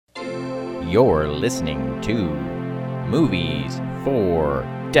You're listening to Movies for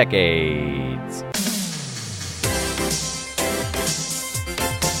Decades.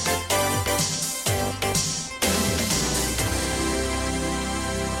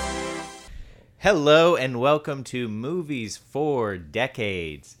 Hello and welcome to Movies for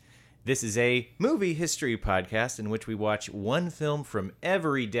Decades. This is a movie history podcast in which we watch one film from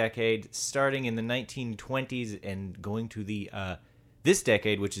every decade, starting in the 1920s and going to the this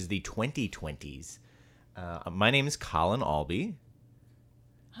decade, which is the 2020s. My name is Colin Albee.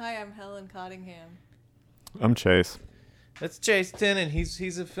 Hi, I'm Helen Cottingham. I'm Chase. That's Chase Tennant.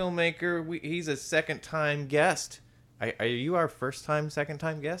 He's a filmmaker. He's a second-time guest. Are you our first-time,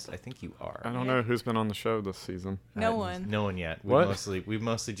 second-time guest? I think you are. I don't know who's been on the show this season. No one. No one yet. What? We've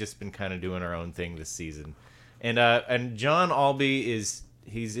mostly just been kind of doing our own thing this season. And John Albee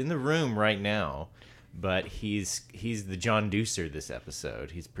he's in the room right now, but he's the John Deucer this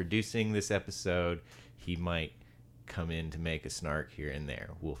episode. He's producing this episode. He might come in to make a snark here and there.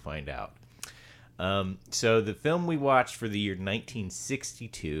 We'll find out. So the film we watched for the year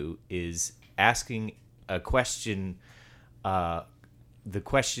 1962 is asking a question. The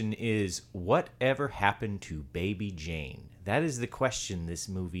question is, whatever happened to Baby Jane? That is the question this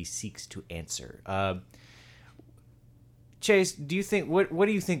movie seeks to answer. Chase, do you think what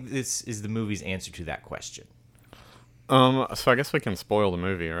do you think this is the movie's answer to that question? So I guess we can spoil the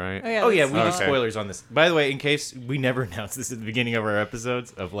movie, right? Oh yeah, We do Okay. spoilers on this. By the way, in case we never announced this at the beginning of our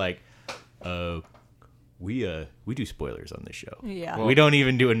episodes, of like, we do spoilers on this show. Yeah. We don't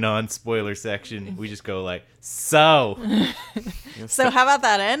even do a non-spoiler section. We just go like, so. So how about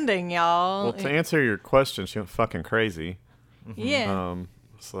that ending, y'all? Well, to answer your question, she went fucking crazy. Yeah.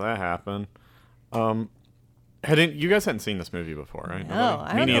 So that happened. You guys hadn't seen this movie before, right? No,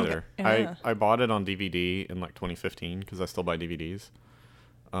 Nobody? I Me don't neither. know. Yeah. I bought it on DVD in like 2015 because I still buy DVDs.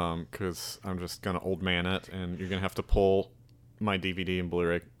 Because I'm just gonna old man it, and you're gonna have to pull my DVD and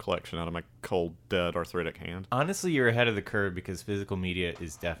Blu-ray collection out of my cold, dead, arthritic hand. Honestly, you're ahead of the curve because physical media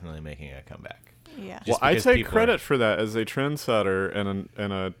is definitely making a comeback. Yeah. Just Well, I because take people credit are- for that as a trendsetter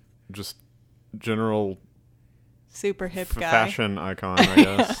and a just general Super hip guy. fashion icon, I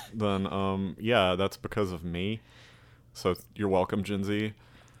guess. Then yeah, that's because of me. So you're welcome, Gen Z.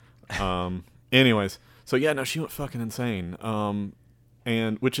 Anyways, so yeah, no, she went fucking insane.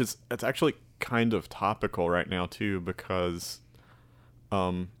 And it's actually kind of topical right now too, because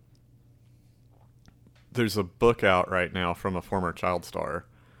there's a book out right now from a former child star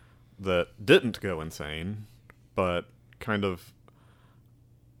that didn't go insane, but kind of.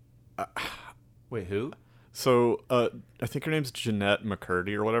 Wait, who? So, I think her name's Jeanette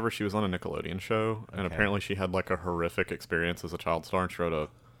McCurdy or whatever. She was on a Nickelodeon show, and Okay. apparently she had like a horrific experience as a child star, and she wrote a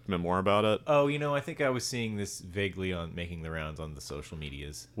memoir about it. Oh, I think I was seeing this vaguely on making the rounds on the social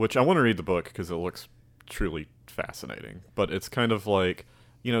medias. Which I want to read the book because it looks truly fascinating. But it's kind of like,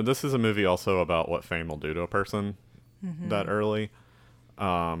 this is a movie also about what fame will do to a person that early.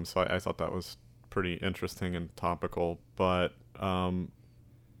 So I thought that was pretty interesting and topical. But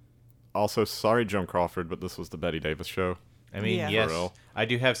also, sorry, Joan Crawford, but this was the Betty Davis show. I mean, Yeah. yes, For real. I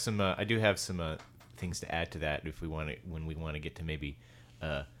do have some things to add to that when we want to get to maybe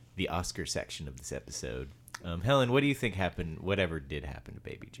the Oscar section of this episode. Helen, what do you think happened? Whatever did happen to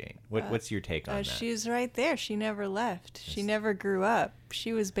Baby Jane? What's your take on that? She's right there. She never left. She never grew up.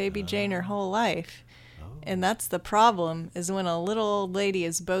 She was Baby Jane her whole life. And that's the problem, is when a little old lady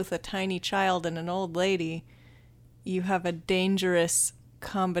is both a tiny child and an old lady, you have a dangerous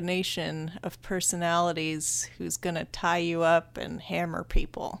combination of personalities who's going to tie you up and hammer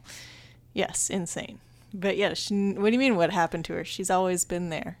people. Yes, insane. But yeah, what do you mean what happened to her? She's always been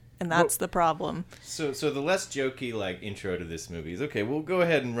there. And that's the problem. So the less jokey intro to this movie is, okay, we'll go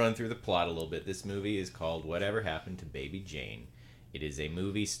ahead and run through the plot a little bit. This movie is called Whatever Happened to Baby Jane. It is a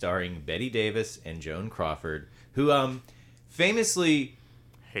movie starring Betty Davis and Joan Crawford, who famously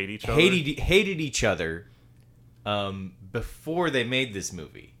Hate each other. hated each other before they made this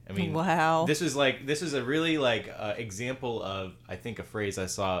movie. I mean, Wow. This was a really example of, I think, a phrase I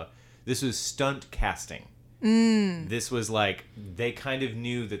saw. This was stunt casting. This was they kind of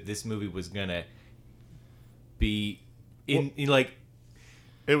knew that this movie was gonna be in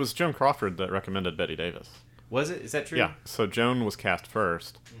It was Joan Crawford that recommended Betty Davis. was it? Is that true? Yeah, so Joan was cast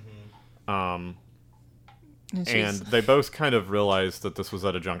first. And And she's- they both kind of realized that this was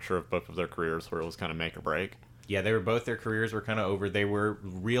at a juncture of both of their careers where it was kind of make or break. Yeah, their careers were kind of over. They were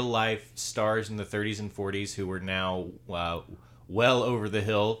real life stars in the 30s and 40s who were now well over the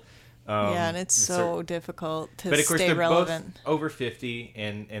hill. yeah, and it's so difficult to But of course, stay they're relevant. both over 50,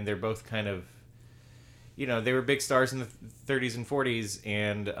 and they're both kind of, they were big stars in the 30s and 40s,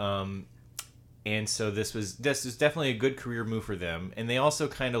 and and so this was definitely a good career move for them. And they also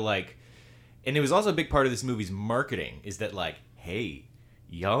kind of like, and it was also a big part of this movie's marketing is that like, hey,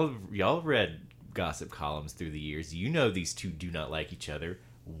 y'all read gossip columns through the years. You know these two do not like each other.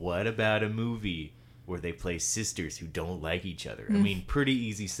 What about a movie where they play sisters who don't like each other? I mean, pretty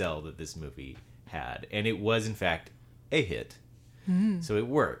easy sell that this movie had, and it was in fact a hit. So it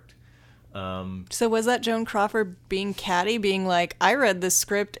worked. So was that Joan Crawford being catty, being like, I read this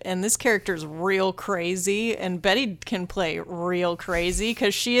script and this character's real crazy, and Betty can play real crazy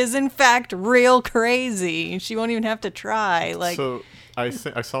because she is in fact real crazy. She won't even have to try. Like, so I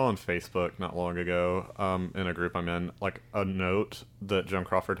saw on Facebook not long ago, in a group I'm in, like a note that Joan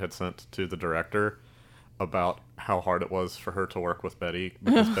Crawford had sent to the director about how hard it was for her to work with Betty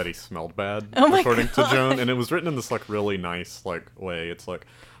because Betty smelled bad, according to Joan. And it was written in this like really nice like way. It's like,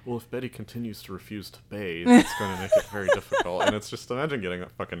 well, if Betty continues to refuse to bathe, it's going to make it very difficult. And it's just, imagine getting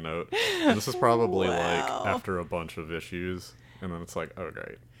that fucking note. And this is probably like after a bunch of issues. And then it's like, oh,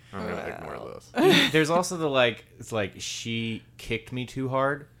 great. I'm going to ignore this. There's also the like, it's like she kicked me too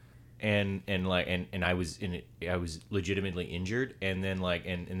hard. And I was I was legitimately injured. And then like,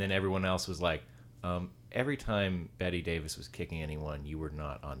 and then everyone else was like, every time Betty Davis was kicking anyone, you were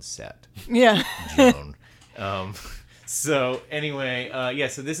not on set. yeah. Joan. So anyway,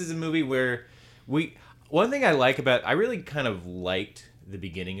 so this is a movie where one thing I like about, I really kind of liked the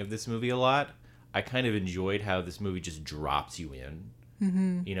beginning of this movie a lot. I kind of enjoyed how this movie just drops you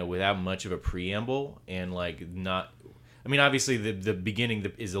in, you know, without much of a preamble and like not, I mean, obviously the beginning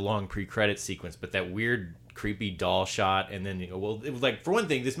is a long pre-credit sequence, but that weird creepy doll shot. And then, well, it was like, for one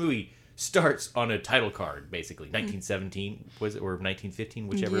thing, this movie starts on a title card, basically 1917 was it, or 1915,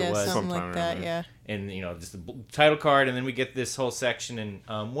 whichever it was, something like that. Yeah. And you know, just the title card, and then we get this whole section.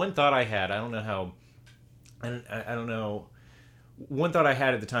 And one thought I had, I don't know. One thought I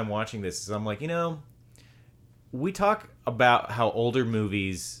had at the time watching this is, I'm like, you know, we talk about how older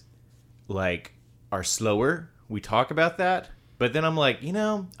movies like are slower. We talk about that, but then I'm like, you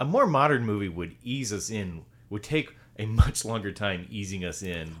know, a more modern movie would ease us in, would take a much longer time easing us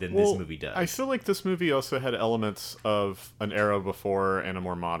in than this movie does. I feel like this movie also had elements of an era before and a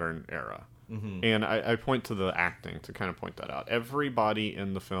more modern era. And I point to the acting to kind of point that out. Everybody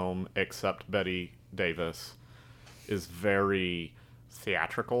in the film except Betty Davis is very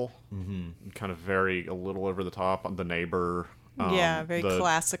theatrical, kind of very a little over the top. The neighbor, very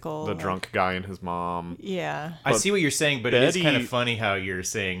classical. The drunk guy and his mom. Yeah. I see what you're saying, but it is kind of funny how you're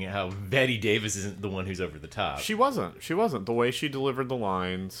saying how Betty Davis isn't the one who's over the top. She wasn't. The way she delivered the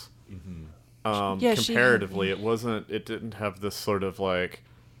lines, comparatively, it didn't have this sort of like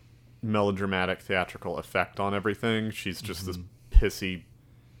melodramatic theatrical effect on everything. She's just this pissy,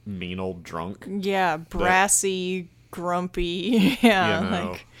 mean old drunk. Yeah, brassy, grumpy. Yeah. You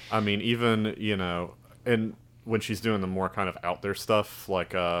know, I mean, even, you know, and when she's doing the more kind of out there stuff,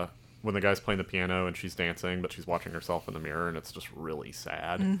 like when the guy's playing the piano and she's dancing, but she's watching herself in the mirror and it's just really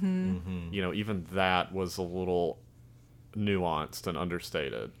sad. You know, even that was a little nuanced and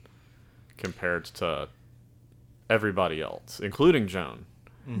understated compared to everybody else, including Joan.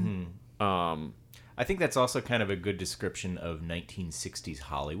 I think that's also kind of a good description of 1960s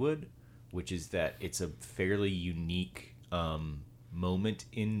Hollywood, which is that it's a fairly unique moment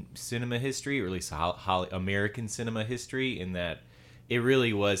in cinema history, or at least American cinema history, in that it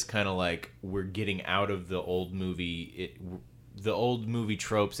really was kind of like we're getting out of the old movie. The old movie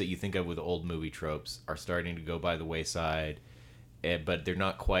tropes that you think of with old movie tropes are starting to go by the wayside, but they're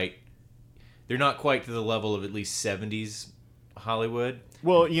not quite to the level of at least 70s Hollywood.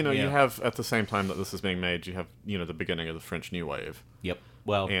 Well, you know, you have, at the same time that this is being made, you have, you know, the beginning of the French New Wave. Yep.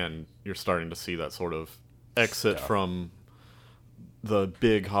 Well, and you're starting to see that sort of exit from the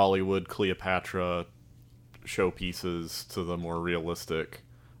big Hollywood Cleopatra showpieces to the more realistic.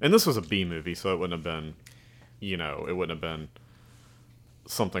 And this was a B movie, so it wouldn't have been, you know,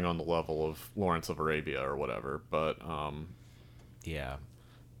 something on the level of Lawrence of Arabia or whatever. But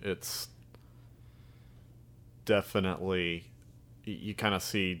it's definitely, you kind of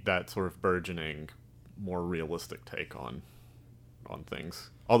see that sort of burgeoning, more realistic take on things.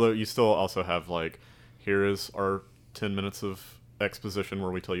 Although you still also have, like, here is our 10 minutes of exposition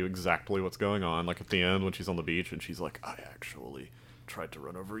where we tell you exactly what's going on. Like at the end when she's on the beach and she's like, I actually tried to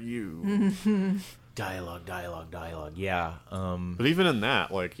run over you. Dialogue. Yeah. But even in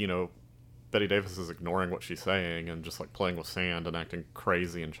that, like, you know, Betty Davis is ignoring what she's saying and just like playing with sand and acting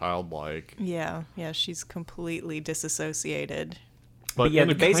crazy and childlike. Yeah, she's completely disassociated. But in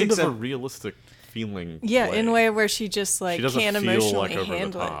the basics kind of a realistic feeling. Yeah, way. in a way where she just like can't emotionally like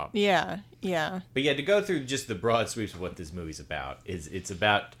handle it. Yeah. But yeah, to go through just the broad sweeps of what this movie's about is it's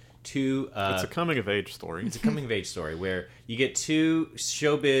about two. It's a coming of age story. It's a coming of age story where you get two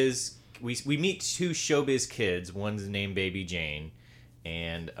showbiz. We meet two showbiz kids. One's named Baby Jane,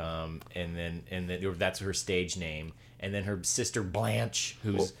 and then that's her stage name. And then her sister Blanche,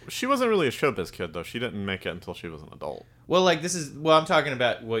 who's Well, she wasn't really a showbiz kid though. She didn't make it until she was an adult. I'm talking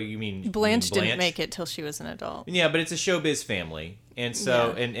about what you mean. Blanche you mean didn't make it till she was an adult. Yeah, but it's a showbiz family, and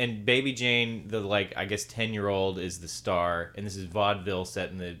so and Baby Jane, the I guess 10-year-old, is the star, and this is vaudeville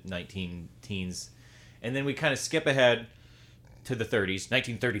set in the 19-teens, and then we kind of skip ahead to the 30s.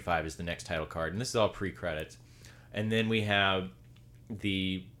 1935 is the next title card, and this is all pre-credits, and then we have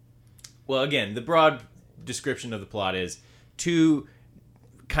the broad description of the plot is two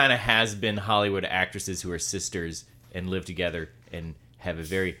kind of has-been Hollywood actresses who are sisters and live together and have a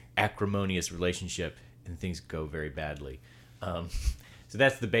very acrimonious relationship, and things go very badly. So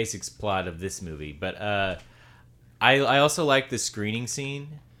that's the basics plot of this movie. But I also like the screening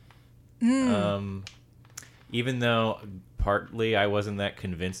scene. Even though partly I wasn't that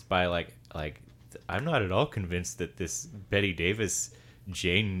convinced by like I'm not at all convinced that this Betty Davis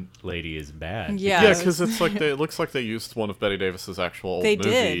Jane lady is bad. Yeah, because it's like it looks like they used one of Betty Davis's actual old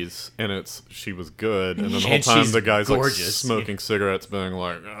movies, and she was good, and then the whole And time she's the guy's gorgeous. like smoking cigarettes, being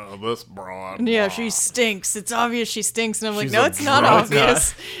like, "Oh, this broad." Yeah, she stinks. It's obvious she stinks, and I'm like, She's no, a it's not drunk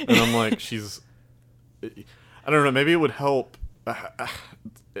obvious. And I'm like, I don't know. Maybe it would help.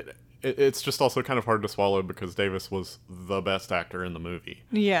 It's just also kind of hard to swallow because Davis was the best actor in the movie.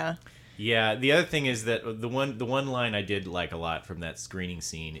 Yeah. Yeah, the other thing is that the one line I did like a lot from that screening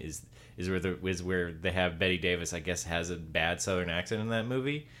scene is where they have Betty Davis, I guess, has a bad Southern accent in that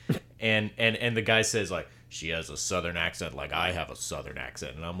movie, and the guy says like she has a Southern accent like I have a Southern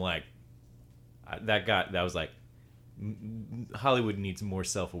accent, and I'm like, that was like, Hollywood needs more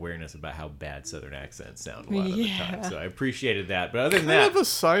self-awareness about how bad Southern accents sound a lot of the time. So I appreciated that. But other than that, kind of a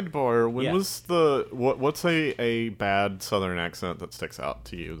sidebar. When was what's a bad Southern accent that sticks out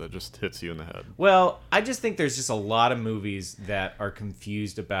to you that just hits you in the head? Well, I just think there's just a lot of movies that are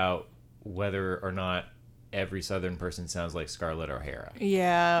confused about whether or not every Southern person sounds like Scarlett O'Hara.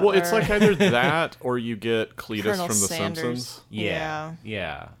 Yeah. Well, it's like either that or you get Cletus Colonel from The Sanders. Simpsons.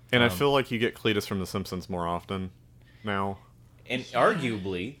 Yeah. And I feel like you get Cletus from The Simpsons more often now. And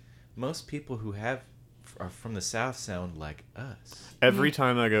arguably, most people who are from the South sound like us. Every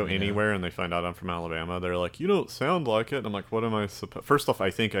time I go anywhere and they find out I'm from Alabama, they're like, "You don't sound like it." And I'm like, "What am I supposed?" First off,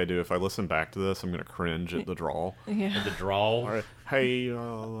 I think I do. If I listen back to this, I'm gonna cringe at the drawl. Yeah. The drawl. Or, hey,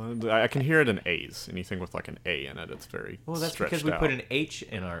 I can hear it in A's. Anything with like an A in it, it's very Well, that's stretched because we out. put an H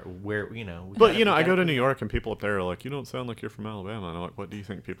in our But I go to New York and people up there are like, "You don't sound like you're from Alabama." And I'm like, "What do you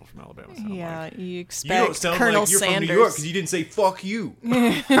think people from Alabama sound Yeah, like?" you expect You don't sound Colonel like you're Sanders. from New York because you didn't say "fuck you."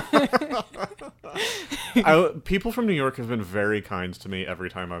 People from New York have been very kind to me every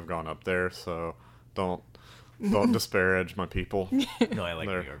time I've gone up there, so don't disparage my people. No, I like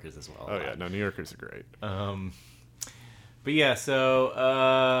New Yorkers as well. Oh yeah, no, New Yorkers are great. But yeah,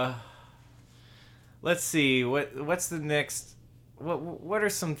 so let's see what's the next. What are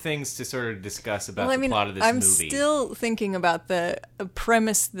some things to sort of discuss about the plot of this I'm movie? still thinking about the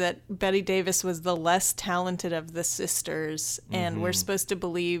premise that Betty Davis was the less talented of the sisters, and we're supposed to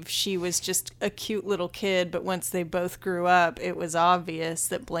believe she was just a cute little kid, but once they both grew up, it was obvious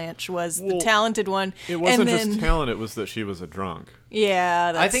that Blanche was the talented one. It wasn't just talent; it was that she was a drunk.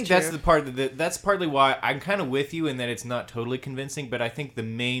 Yeah, that's I think true. that's the part that's partly why I'm kind of with you in that it's not totally convincing, but I think the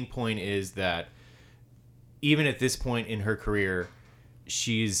main point is that even at this point in her career,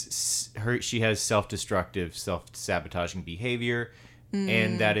 she has self-destructive, self-sabotaging behavior,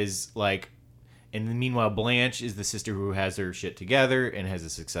 and that is like. And meanwhile, Blanche is the sister who has her shit together and has a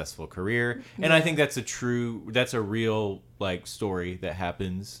successful career, and I think that's a real like story that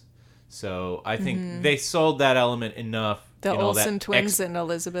happens. So I think they sold that element enough. The in all Olsen that twins and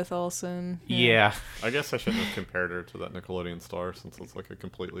Elizabeth Olsen. Yeah. I guess I shouldn't have compared her to that Nickelodeon star since it's like a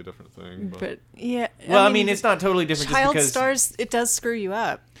completely different thing. But yeah. Well, I mean, it's not totally different Child just because stars, it does screw you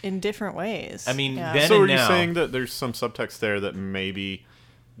up in different ways. I mean, yeah. then So and are you now, saying that there's some subtext there that maybe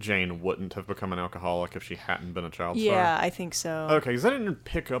Jane wouldn't have become an alcoholic if she hadn't been a child star? Yeah, I think so. Okay, because I didn't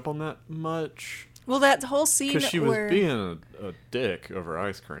pick up on that much. Well, that whole scene Because she was where being a dick over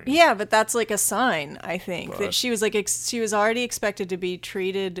ice cream. yeah, but that's like a sign, I think, that But- she was like she was already expected to be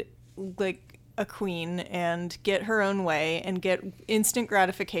treated like a queen and get her own way and get instant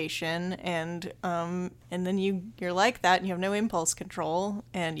gratification, and then you're like that and you have no impulse control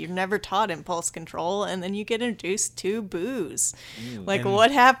and you're never taught impulse control, and then you get introduced to booze. Like, And-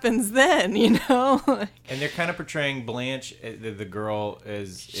 what happens then, you know? And they're kind of portraying Blanche, the girl,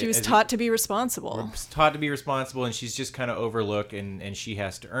 as She was as- taught to be responsible. taught to be responsible, and she's just kind of overlooked, and she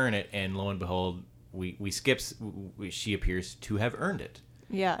has to earn it. And lo and behold, she appears to have earned it.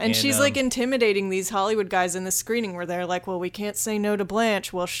 Yeah, and And, she's like intimidating these Hollywood guys in the screening where they're like, "Well, we can't say no to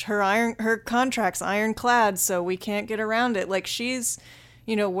Blanche. Well, her contract's ironclad, so we can't get around it." Like, she's,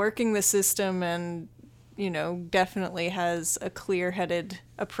 working the system and, definitely has a clear-headed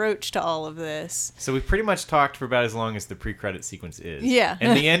approach to all of this. So we pretty much talked for about as long as the pre-credit sequence is. Yeah.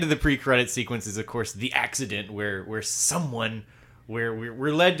 And the end of the pre-credit sequence is, of course, the accident where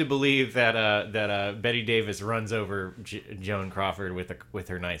we're led to believe that Betty Davis runs over Joan Crawford with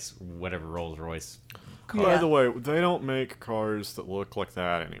her nice whatever Rolls Royce car. By the way, they don't make cars that look like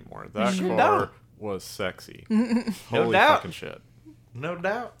that anymore. That Sure car don't. was sexy. No Holy doubt. fucking shit. No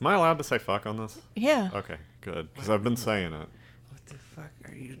doubt. Am I allowed to say fuck on this? Yeah. Okay, good. Because I've been saying it. What the fuck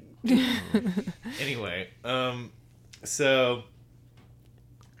are you doing? Anyway, so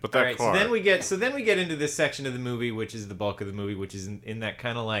But that all right, car. so then we get into this section of the movie, which is the bulk of the movie, which is in that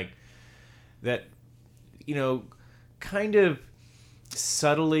kind of like that, kind of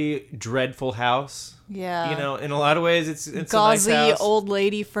subtly dreadful house. Yeah. In a lot of ways, it's Gauzy a nice house. old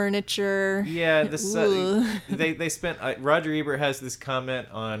lady furniture. Yeah, Ugh. they spent. Roger Ebert has this comment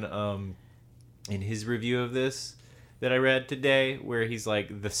on in his review of this that I read today, where he's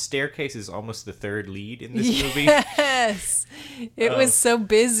like, the staircase is almost the third lead in this movie. Yes. It was so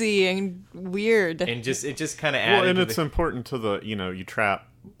busy and weird. And it just kind of added. Well, and to it's important to the, you trap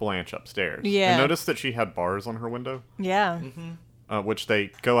Blanche upstairs. Yeah. And notice that she had bars on her window, Yeah. which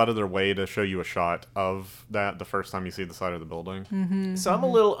they go out of their way to show you a shot of that the first time you see the side of the building. Mm-hmm. So I'm a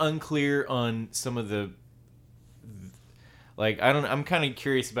little unclear on some of the. I'm kind of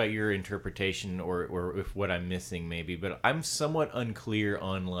curious about your interpretation or if what I'm missing maybe, but I'm somewhat unclear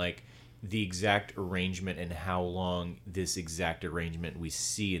on like the exact arrangement and how long this exact arrangement we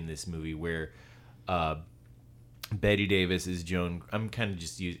see in this movie where Betty Davis is Joan. I'm kind of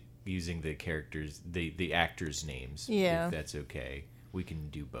just using the characters, the actors' names. Yeah. If that's okay. We can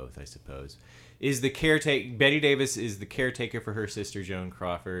do both, I suppose. Betty Davis is the caretaker for her sister Joan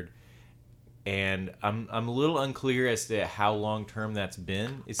Crawford. And I'm a little unclear as to how long term that's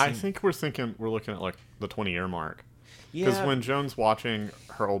been. I think we're looking at like the 20-year mark. Because when Joan's watching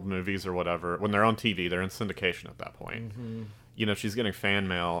her old movies or whatever, when they're on TV, they're in syndication at that point. Mm-hmm. She's getting fan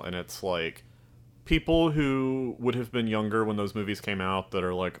mail, and it's like people who would have been younger when those movies came out that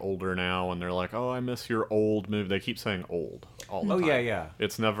are like older now, and they're like, "Oh, I miss your old movie." They keep saying "old" all the time. yeah.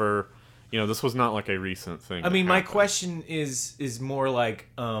 It's never, this was not like a recent thing. I mean, my happened. question is more like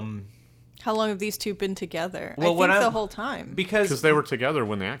How long have these two been together? Well, I what think the I'm- whole time. because they were together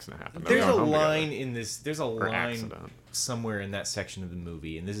when the accident happened. They there's were a home together. line in this. There's a line accident. somewhere in that section of the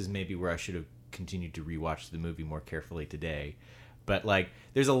movie, and this is maybe where I should have continued to rewatch the movie more carefully today. But like,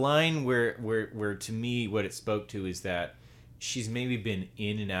 there's a line where to me what it spoke to is that she's maybe been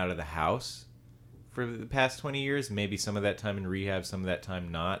in and out of the house for the past 20 years. Maybe some of that time in rehab, some of that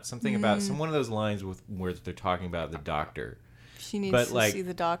time not. Something about one of those lines where they're talking about the doctor. She needs but, to like, see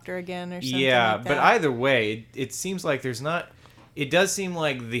the doctor again or something Yeah, like that. but either way, it seems like there's not. It does seem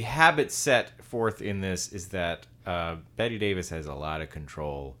like the habit set forth in this is that Betty Davis has a lot of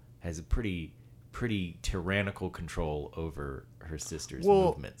control, has a pretty tyrannical control over her sister's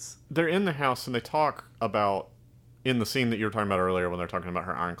movements. They're in the house and they talk about, in the scene that you were talking about earlier when they're talking about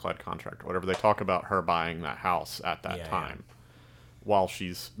her ironclad contract or whatever, they talk about her buying that house at that time while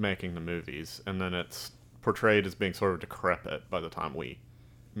she's making the movies. And then it's portrayed as being sort of decrepit by the time we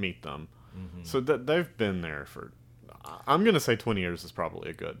meet them. Mm-hmm. So they've been there for, I'm going to say 20 years is probably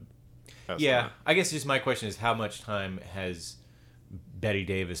a good estimate. Yeah, I guess just my question is how much time has Betty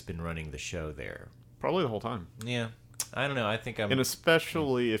Davis been running the show there? Probably the whole time. Yeah, I don't know. I think I'm... And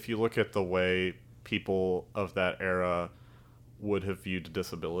especially if you look at the way people of that era would have viewed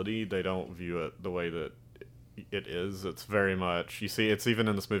disability, they don't view it the way that it is. It's very much, you see, it's even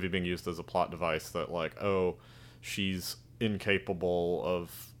in this movie being used as a plot device that like, oh, she's incapable of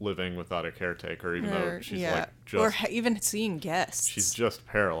living without a caretaker, even though she's like just... Or even seeing guests. She's just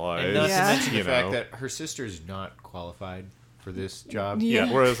paralyzed. And not Yeah. to mention the you fact know. that her sister's not qualified for this job.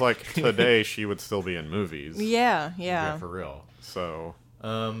 Yeah, whereas like today she would still be in movies. Yeah. Yeah, for real. So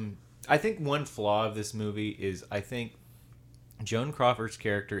I think one flaw of this movie is I think Joan Crawford's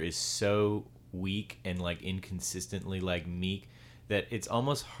character is so weak and like inconsistently like meek that it's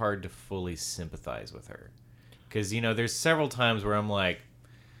almost hard to fully sympathize with her. Because, you know, there's several times where I'm like,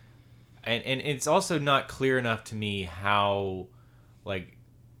 and it's also not clear enough to me how, like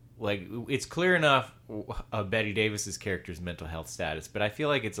it's clear enough Betty Davis's character's mental health status, but I feel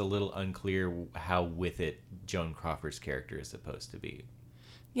like it's a little unclear how with it Joan Crawford's character is supposed to be.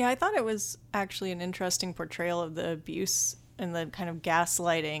 Yeah, I thought it was actually an interesting portrayal of the abuse and the kind of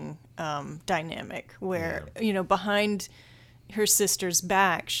gaslighting dynamic where, you know, behind her sister's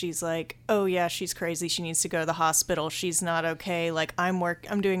back, she's like, oh yeah, she's crazy. She needs to go to the hospital. She's not okay. Like, I'm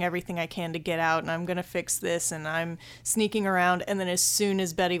doing everything I can to get out, and I'm going to fix this, and I'm sneaking around. And then as soon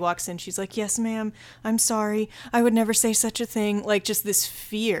as Betty walks in, she's like, yes, ma'am, I'm sorry. I would never say such a thing. Like, just this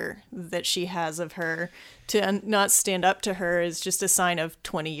fear that she has of her. To not stand up to her is just a sign of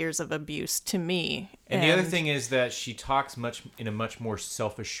 20 years of abuse to me. And the other thing is that she talks in a much more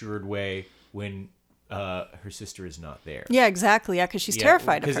self-assured way when her sister is not there. Yeah, exactly. Yeah, because she's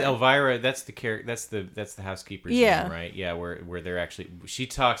terrified of her. Because Elvira, that's the housekeeper's name, right? Yeah, where they're actually, she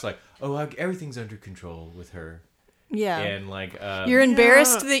talks like, oh, everything's under control with her. Yeah. And like, you're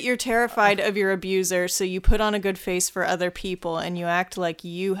embarrassed that you're terrified of your abuser, so you put on a good face for other people and you act like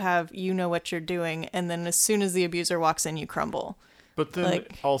you know what you're doing, and then as soon as the abuser walks in, you crumble. But then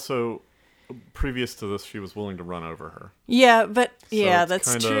also, previous to this, she was willing to run over her. Yeah, but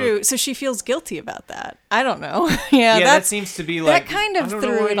that's true. So she feels guilty about that. I don't know. That seems to be like that kind of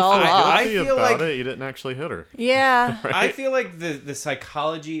threw it all off. I feel like you didn't actually hit her. Yeah, right? I feel like the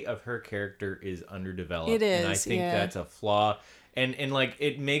psychology of her character is underdeveloped. It is, and I think that's a flaw. And like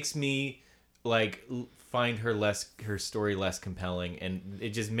it makes me like find her story less compelling, and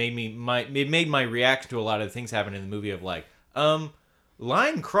it just made my reaction to a lot of things happen in the movie of like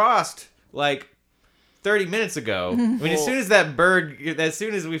line crossed like 30 minutes ago. I mean, as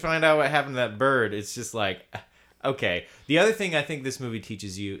soon as we find out what happened to that bird, it's just like, okay. The other thing I think this movie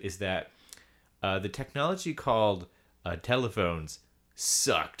teaches you is that the technology called telephones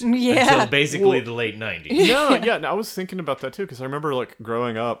sucked until basically the late 90s. No, I was thinking about that too, because I remember like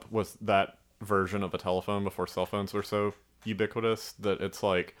growing up with that version of a telephone before cell phones were so ubiquitous that it's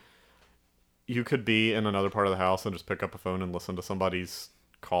like you could be in another part of the house and just pick up a phone and listen to somebody's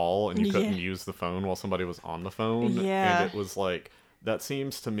call, and you couldn't use the phone while somebody was on the phone. And it was like, that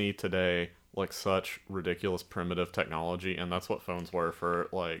seems to me today like such ridiculous primitive technology, and that's what phones were for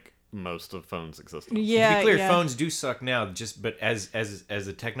like most of phones' existence. Yeah, to be clear, phones do suck now. But as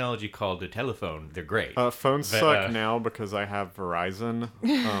a technology called a telephone, they're great. Phones suck now because I have Verizon.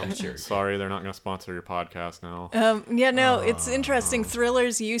 Sure. Sorry, they're not going to sponsor your podcast now. It's interesting.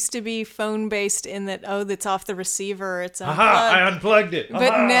 Thrillers used to be phone based in that that's off the receiver. It's unplugged. I unplugged it.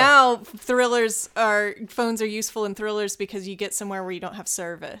 But now phones are useful in thrillers because you get somewhere where you don't have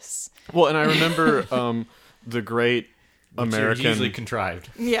service. Well, and I remember the great American, usually contrived.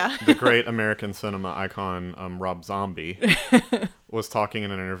 Yeah. The great American cinema icon, Rob Zombie, was talking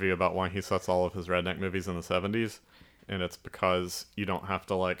in an interview about why he sets all of his redneck movies in the 70s. And it's because you don't have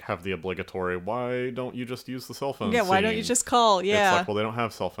to like have the obligatory, why don't you just use the cell phone? Yeah, why don't you just call? Yeah. It's like, well, they don't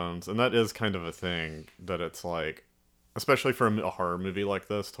have cell phones. And that is kind of a thing that it's like, especially for a horror movie like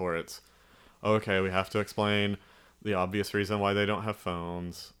this, to where it's, okay, we have to explain the obvious reason why they don't have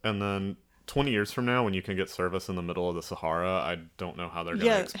phones. And then 20 years from now, when you can get service in the middle of the Sahara, I don't know how they're going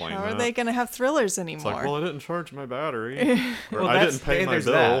to explain that. How are they going to have thrillers anymore? It's like, well, I didn't charge my battery. Or I didn't pay my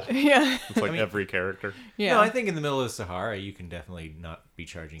bill. That. Yeah. It's like every character. Yeah. No, I think in the middle of the Sahara, you can definitely not be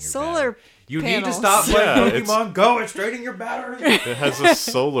charging your solar battery. You panels. need to stop playing Pokemon Go and straighten your battery. It has a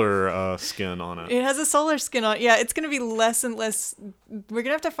solar skin on it. It has a solar skin on it. Yeah, it's going to be less and less. We're going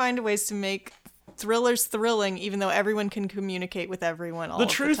to have to find ways to make thrillers thrilling, even though everyone can communicate with everyone all the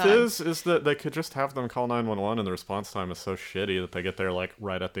time. The truth is that they could just have them call 911 and the response time is so shitty that they get there like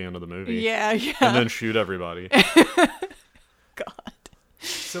right at the end of the movie. Yeah. And then shoot everybody. God.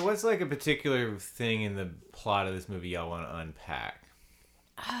 So what's like a particular thing in the plot of this movie y'all want to unpack?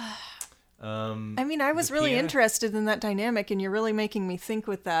 I mean, I was really interested in that dynamic, and you're really making me think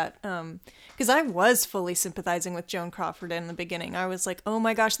with that. Because I was fully sympathizing with Joan Crawford in the beginning. I was like, oh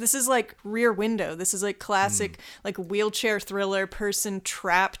my gosh, this is like Rear Window. This is like classic, like wheelchair thriller, person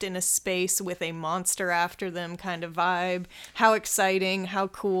trapped in a space with a monster after them kind of vibe. How exciting, how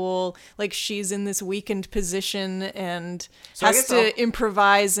cool. Like she's in this weakened position and has to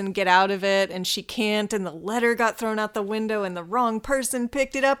improvise and get out of it, and she can't, and the letter got thrown out the window, and the wrong person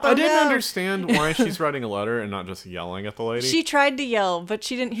picked it up. I didn't understand why she's writing a letter and not just yelling at the lady. She tried to yell, but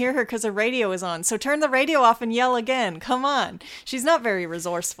she didn't hear her because the radio was on. So turn the radio off and yell again. Come on. She's not very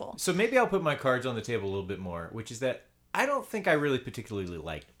resourceful. So maybe I'll put my cards on the table a little bit more, which is that I don't think I really particularly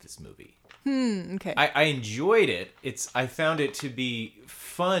liked this movie. Okay. I enjoyed it. I found it to be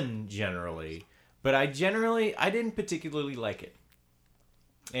fun generally, but I didn't particularly like it.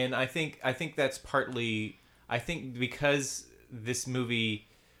 And I think that's partly, I think because this movie,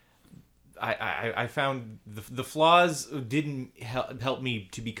 I found the flaws didn't help me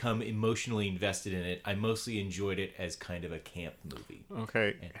to become emotionally invested in it. I mostly enjoyed it as kind of a camp movie.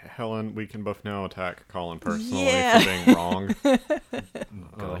 Okay, Helen, we can both now attack Colin personally Yeah. for being wrong.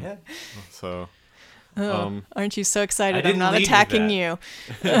 Go ahead. So, Aren't you so excited? I'm didn't not lead with attacking that.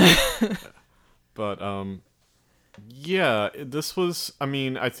 you. but yeah, this was. I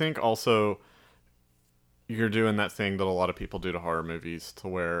mean, I think also you're doing that thing that a lot of people do to horror movies, to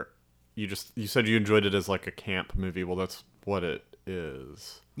where you said you enjoyed it as like a camp movie. Well, that's what it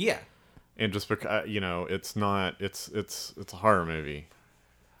is. Yeah. And just because it's not. It's a horror movie.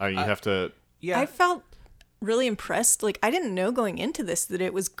 You have to. Yeah. I felt really impressed. Like, I didn't know going into this that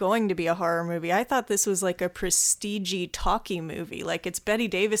it was going to be a horror movie. I thought this was like a prestige-y, talky movie. Like, it's Bette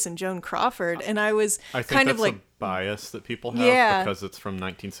Davis and Joan Crawford. And I was I think kind that's of like, a bias that people have Yeah. because it's from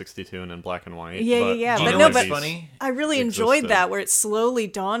 1962 and in black and white. Yeah. Do you But know no, what's but funny? I really existed. enjoyed that, where it slowly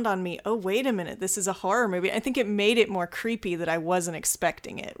dawned on me, oh, wait a minute, this is a horror movie. I think it made it more creepy that I wasn't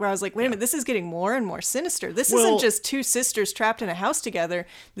expecting it. Where I was like, wait a minute, this is getting more and more sinister. This Well- isn't just two sisters trapped in a house together.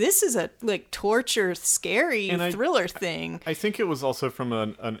 This is a like torture, scary And thriller thing. I think it was also from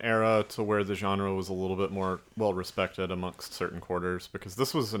an era to where the genre was a little bit more well respected amongst certain quarters, because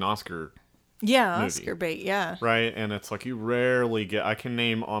this was an Oscar, Yeah, movie. Oscar bait, yeah. right? And it's like you rarely get. I can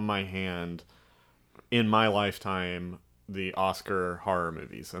name on my hand in my lifetime the Oscar horror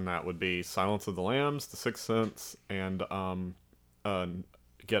movies, and that would be Silence of the Lambs, The Sixth Sense, and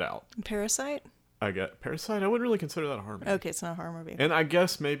Get Out. Parasite? I get Parasite. I wouldn't really consider that a horror movie. Okay, it's not a horror movie. And I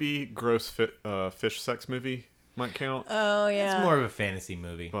guess maybe gross fish sex movie might count. Oh, yeah. It's more of a fantasy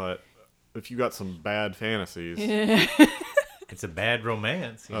movie. But if you got some bad fantasies, It's a bad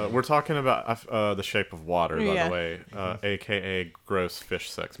romance. you know? we're talking about The Shape of Water, by Yeah. the way, aka gross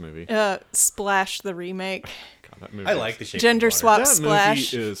fish sex movie. Splash the remake. God, that movie I is- like the shape. Gender of water. swap That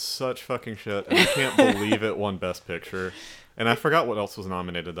Splash. movie is such fucking shit, and I can't believe it won Best Picture. And I forgot what else was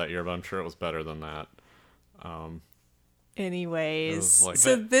nominated that year, but I'm sure it was better than that. Anyways, It was like-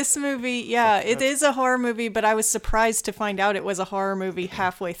 so this movie, yeah, it is a horror movie, but I was surprised to find out it was a horror movie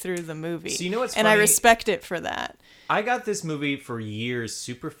halfway through the movie. So you know what's and I funny? respect it for that. I got this movie for years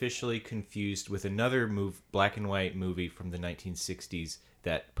superficially confused with another black and white movie from the 1960s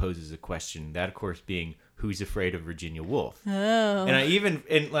that poses a question. That, of course, being Who's Afraid of Virginia Woolf. Oh.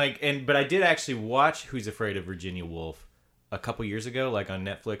 And but I did actually watch Who's Afraid of Virginia Woolf a couple years ago, like on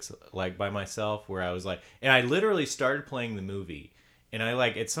Netflix, like by myself, where I was like, and I literally started playing the movie, and I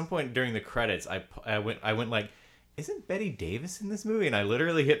like at some point during the credits, I went like, isn't Bette Davis in this movie? And I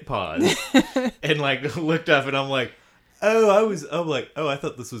literally hit pause and like looked up, and I'm like, I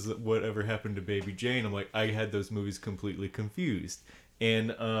thought this was Whatever Happened to Baby Jane. I'm like, I had those movies completely confused,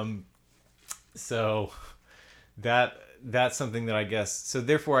 and so that's something that I guess. So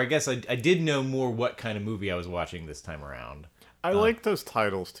therefore, I guess I did know more what kind of movie I was watching this time around. I like those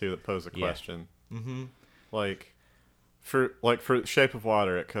titles too that pose a question. Mm-hmm. Like for Shape of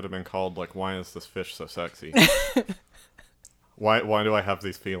Water, it could have been called like, Why is this fish so sexy? Why do I have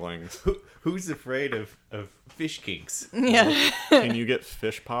these feelings? Who's afraid of fish kinks? Yeah. Can you get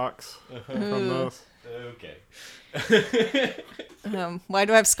fish pox from this? Okay. Why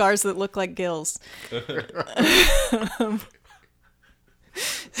do I have scars that look like gills?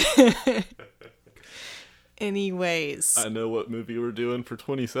 Anyways. I know what movie we're doing for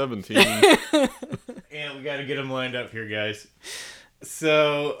 2017. And we got to get them lined up here, guys.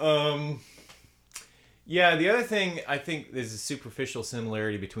 So, yeah, the other thing I think there's a superficial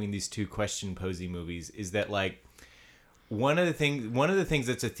similarity between these two question posing movies is that, like, one of the things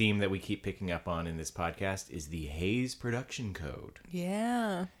that's a theme that we keep picking up on in this podcast is the Hays Production Code.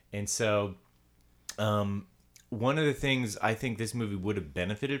 Yeah. And so, one of the things I think this movie would have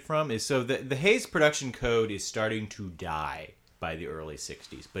benefited from is the Hays Production Code is starting to die by the early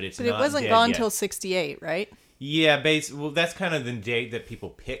 60s, but But not it wasn't dead gone yet. till 68, right? Yeah, well, that's kind of the date that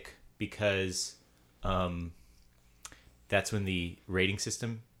people pick because that's when the rating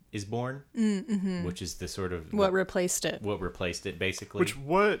system is born, which is the sort of What replaced it? what replaced it, basically.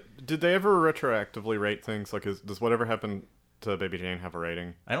 What did they ever retroactively rate things? Like, does Whatever Happened to Baby Jane have a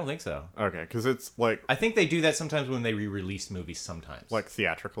rating? I don't think so. Okay, because it's like I think they do that sometimes when they re-release movies sometimes.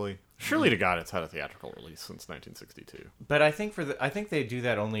 theatrically. Surely to God, it's had a theatrical release since 1962. But I think I think they do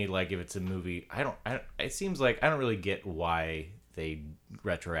that only like if it's a movie. It seems like I don't really get why they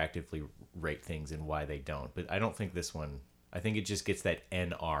retroactively rate things and why they don't. But I don't think this one. I think it just gets that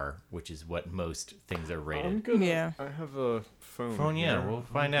NR, which is what most things are rated. Yeah. I have a phone. Yeah, here. we'll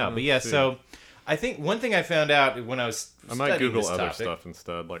find I'm out. gonna But yeah, see. so I think one thing I found out when I was I might studying Google this other topic, stuff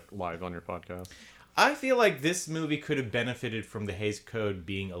instead, like live on your podcast. I feel like this movie could have benefited from the Hays Code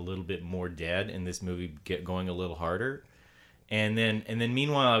being a little bit more dead, and this movie going a little harder. And then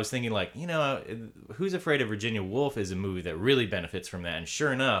meanwhile, I was thinking like, Who's Afraid of Virginia Woolf is a movie that really benefits from that. And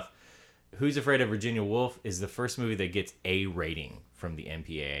sure enough, Who's Afraid of Virginia Woolf is the first movie that gets a rating from the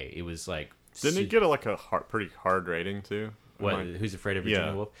MPAA. It was like... Didn't it get a pretty hard rating too? What? Who's Afraid of Virginia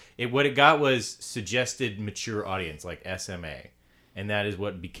Yeah. Woolf? What it got was suggested mature audience, like SMA. And that is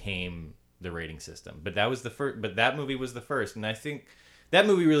what became the rating system. But that was the first. But that movie was the first. And I think that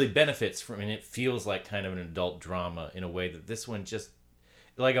movie really benefits from, and it feels like kind of an adult drama in a way that this one just...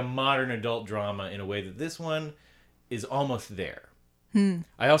 Like a modern adult drama in a way that this one is almost there.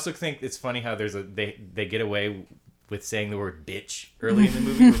 I also think it's funny how they get away with saying the word bitch early in the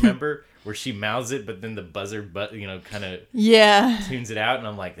movie, remember? Where she mouths it, but then the buzzer, kind of tunes it out. And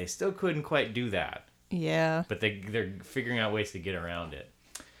I'm like, they still couldn't quite do that. Yeah. But they're figuring out ways to get around it.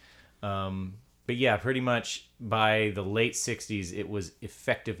 But yeah, pretty much by the late 60s, it was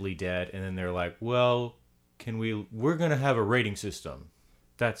effectively dead. And then they're like, well, we're going to have a rating system.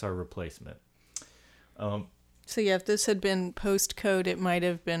 That's our replacement. So yeah, if this had been post-code, it might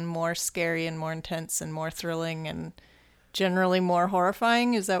have been more scary and more intense and more thrilling and generally more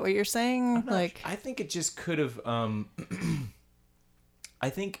horrifying. Is that what you're saying? I think it just could have. I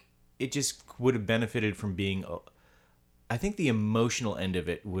think it just would have benefited from being. I think the emotional end of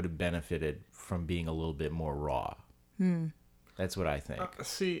it would have benefited from being a little bit more raw. That's what I think.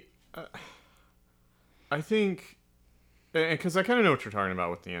 I think, because I kind of know what you're talking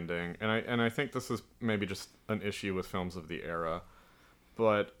about with the ending, and I think this is maybe just an issue with films of the era,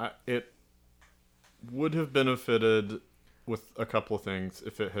 but it would have benefited with a couple of things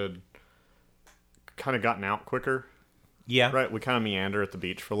if it had kind of gotten out quicker. Yeah. Right? We kind of meander at the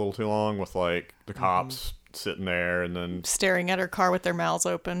beach for a little too long with like the cops sitting there and then staring at her car with their mouths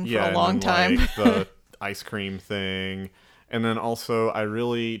open for a and long then, time. Like, the ice cream thing. And then also I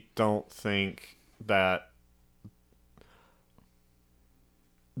really don't think that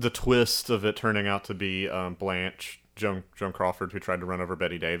the twist of it turning out to be Blanche, Joan Crawford, who tried to run over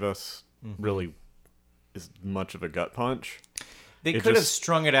Betty Davis, really is much of a gut punch. They could have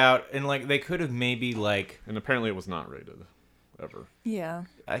strung it out, and like they could have maybe like. And apparently, it was not rated ever. Yeah.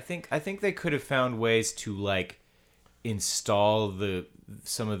 I think they could have found ways to like install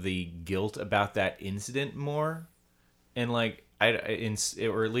some of the guilt about that incident more, and like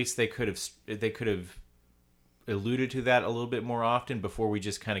or at least they could have alluded to that a little bit more often before we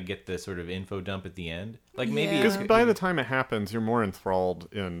just kind of get the sort of info dump at the end. Like maybe Yeah. Because by the time it happens, you're more enthralled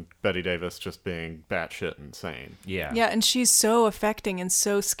in Betty Davis just being batshit insane. yeah. Yeah, and she's so affecting and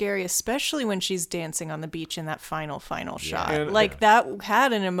so scary, especially when she's dancing on the beach in that final shot. And- Like that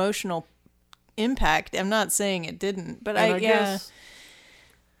had an emotional impact. I'm not saying it didn't, but And I guess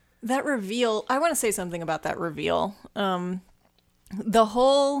that reveal, I want to say something about that reveal. The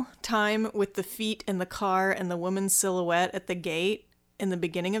whole time with the feet in the car and the woman's silhouette at the gate in the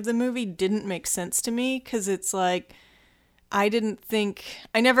beginning of the movie didn't make sense to me, because it's like, I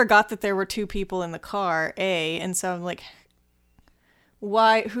never got that there were two people in the car, and so I'm like,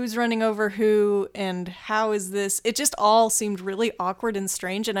 why, who's running over who, and how is this? It just all seemed really awkward and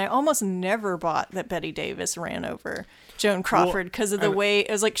strange, and I almost never bought that Betty Davis ran over Joan Crawford because of the way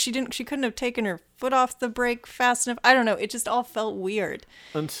it was like she couldn't have taken her foot off the brake fast enough. I don't know. It just all felt weird.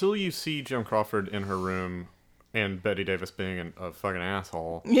 until you see Joan Crawford in her room and Betty Davis being a fucking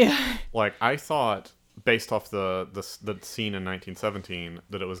asshole. Yeah. Like, I thought, based off the scene in 1917,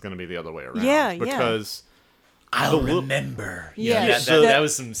 that it was going to be the other way around. Yeah, yeah. Because I'll remember. Yeah. That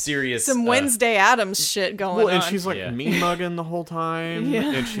was some serious. Some Wednesday Addams shit going on. and she's like Yeah. mean mugging the whole time,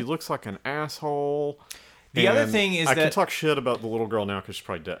 Yeah. and she looks like an asshole. The other And thing is I can that- talk shit about the little girl now because she's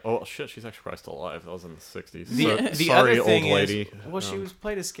probably dead. Oh shit, she's actually probably still alive. That was in the 60s. The Sorry, other thing old lady. is, well, she was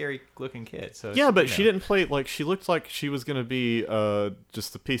played a scary looking kid. So Yeah, but you she know. didn't play like she looked like she was gonna be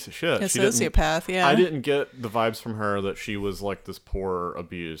just a piece of shit. a She didn't- sociopath, yeah. I didn't get the vibes from her that she was like this poor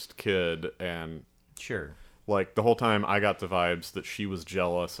abused kid, and Sure. like the whole time I got the vibes that she was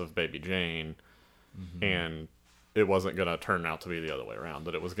jealous of Baby Jane, and it wasn't gonna turn out to be the other way around.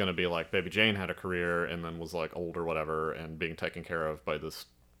 That it was gonna be like Baby Jane had a career and then was like old or whatever and being taken care of by this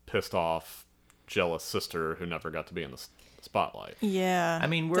pissed off, jealous sister who never got to be in the spotlight. Yeah. I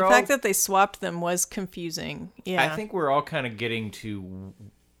mean, the fact that they swapped them was confusing. Yeah. I think we're all kind of getting to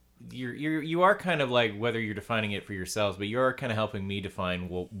you are kind of like, whether you're defining it for yourselves, but you're kind of helping me define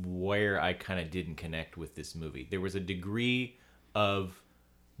where I kind of didn't connect with this movie. There was a degree of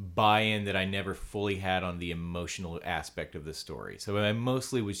buy-in that I never fully had on the emotional aspect of the story. So I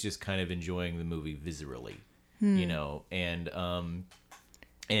mostly was just kind of enjoying the movie viscerally, you know, and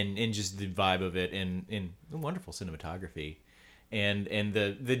just the vibe of it, and the wonderful cinematography, and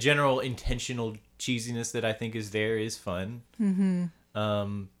the general intentional cheesiness that I think is there is fun.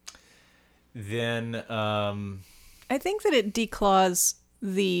 Then I think that it declaws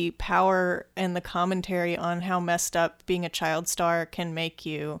the power and the commentary on how messed up being a child star can make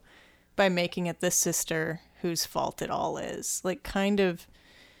you by making it the sister whose fault it all is. Like, kind of,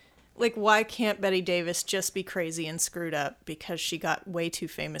 like, why can't Betty Davis just be crazy and screwed up because she got way too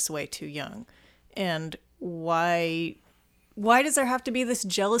famous way too young? And why does there have to be this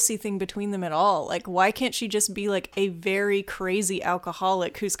jealousy thing between them at all? Like, why can't she just be like a very crazy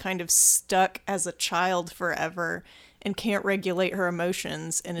alcoholic who's kind of stuck as a child forever and can't regulate her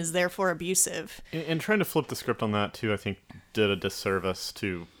emotions and is therefore abusive? And trying to flip the script on that too, I think, did a disservice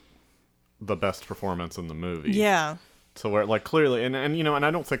to the best performance in the movie. Yeah. So where, like, clearly, and you know, and I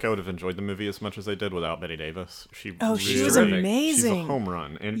don't think I would have enjoyed the movie as much as I did without Betty Davis. She was terrific. amazing. She's a home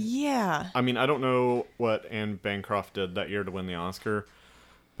run. And Yeah. I mean, I don't know what Anne Bancroft did that year to win the Oscar,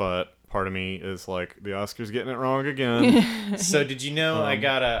 but part of me is like, the Oscar's getting it wrong again. So did you know I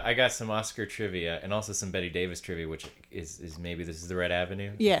got some Oscar trivia and also some Betty Davis trivia, which is maybe this is the right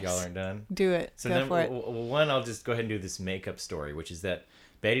avenue. Yes. Y'all aren't done. Do it. So Go then, for it. one, I'll just go ahead and do this makeup story, which is that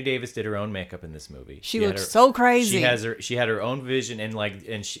Betty Davis did her own makeup in this movie. She had looks so crazy. She had her own vision, and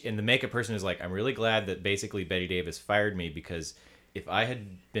and the makeup person is like, I'm really glad that basically Betty Davis fired me, because if I had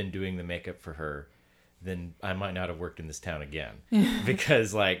been doing the makeup for her, then I might not have worked in this town again.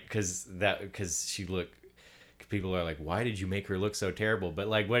 because she looked, people are like, why did you make her look so terrible? But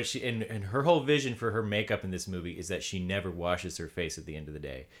like, what she and her whole vision for her makeup in this movie is that she never washes her face at the end of the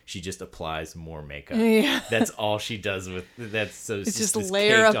day. She just applies more makeup. Yeah. That's all she does with that's so It's just this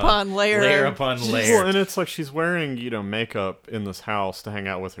layer caked upon layer. layer upon layer. Well, and it's like she's wearing, you know, makeup in this house to hang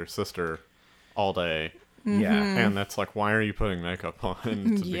out with her sister all day. Yeah. And that's like, why are you putting makeup on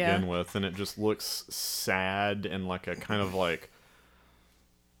to Yeah. begin with? And it just looks sad and like a kind of like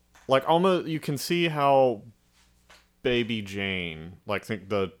almost, you can see how Baby Jane, like, think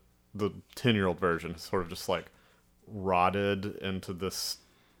the 10-year-old version is sort of just like rotted into this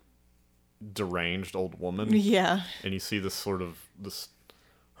deranged old woman. Yeah. And you see this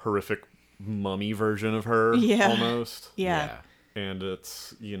horrific mummy version of her almost. Yeah. And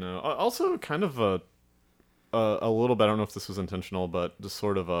it's, you know, also kind of a little bit, I don't know if this was intentional, but just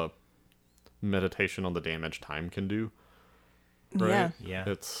sort of a meditation on the damage time can do. Right? Yeah. Yeah.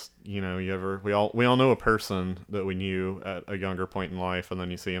 It's, you know, we all know a person that we knew at a younger point in life, and then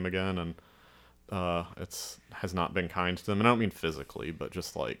you see him again, and has not been kind to them. And I don't mean physically, but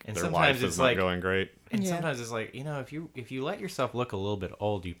just like And their sometimes life it's is not like- going great. And Yeah. sometimes it's like, you know, if you let yourself look a little bit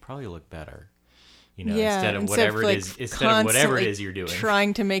old, you probably look better. You know, Yeah, instead of whatever like, it is, instead of whatever it constantly is you're doing.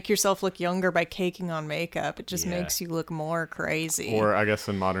 trying to make yourself look younger by caking on makeup, it just Yeah. makes you look more crazy. Or I guess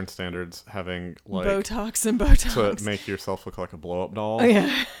in modern standards, having like Botox and to Botox. make yourself look like a blow-up doll. Oh,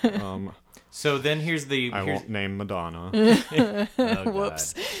 yeah. So then here's the I won't name Madonna. oh, God.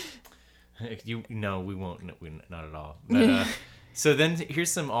 Whoops. We won't. Not at all. But, so then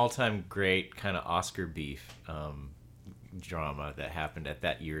here's some all-time great kind of Oscar beef drama that happened at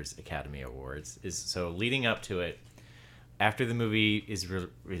that year's Academy Awards. So leading up to it, after the movie is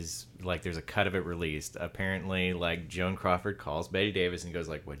like, there's a cut of it released. Apparently, like, Joan Crawford calls Betty Davis and goes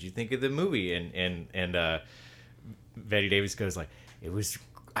like, "What'd you think of the movie?" And Betty Davis goes like,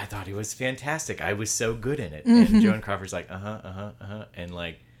 I thought it was fantastic. I was so good in it." And Joan Crawford's like,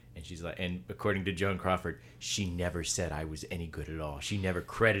 and she's like, and according to Joan Crawford, she never said I was any good at all. She never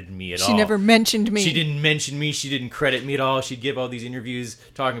credited me at all. She never mentioned me. She didn't mention me. She didn't credit me at all. She'd give all these interviews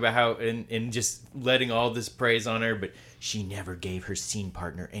talking about how, and just letting all this praise on her, but she never gave her scene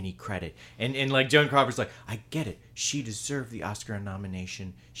partner any credit. And like, Joan Crawford's like, I get it. She deserved the Oscar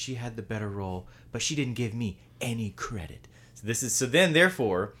nomination. She had the better role, but she didn't give me any credit. So then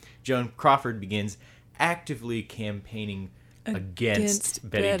therefore, Joan Crawford begins actively campaigning against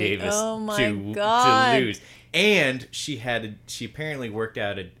Betty Davis Oh my to God. lose. And she apparently worked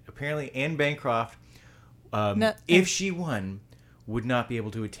out apparently Anne Bancroft, if she won, would not be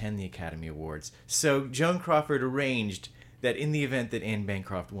able to attend the Academy Awards. So Joan Crawford arranged that in the event that Anne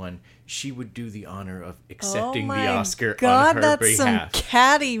Bancroft won, she would do the honor of accepting the Oscar on her that's behalf. some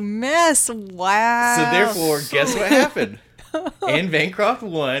catty mess. Wow. So therefore, guess what happened? Anne Bancroft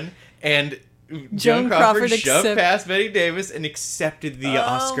won, and Joan Crawford shoved accept- past Betty Davis and accepted the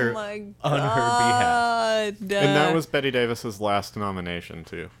Oscar my on her behalf. God. And that was Betty Davis's last nomination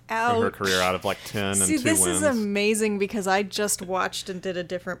too in her Ouch. career, out of like 10 See, and 2 this wins. is amazing because I just watched and did a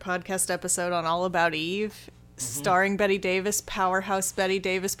different podcast episode on All About Eve, starring Betty Davis, powerhouse Betty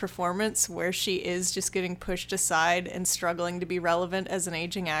Davis performance, where she is just getting pushed aside and struggling to be relevant as an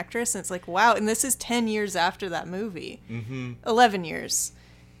aging actress. And it's like, wow. And this is 10 years after that movie. 11 years.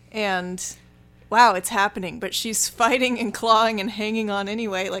 And wow, it's happening. But she's fighting and clawing and hanging on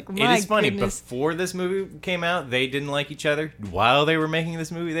anyway. Like, my It is funny. goodness. Before this movie came out, they didn't like each other. While they were making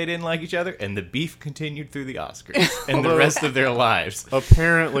this movie, they didn't like each other, and the beef continued through the Oscars and the rest of their lives.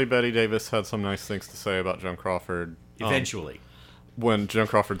 Apparently, Betty Davis had some nice things to say about Joan Crawford. Eventually, When Joan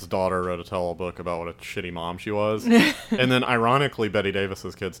Crawford's daughter wrote a tell-all book about what a shitty mom she was. And then, ironically, Betty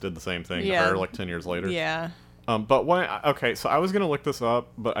Davis's kids did the same thing Yeah. to her like 10 years later. Yeah. But why? Okay, so I was going to look this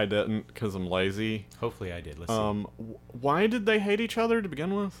up, but I didn't because I'm lazy. hopefully, I did. Let's see. Why did they hate each other to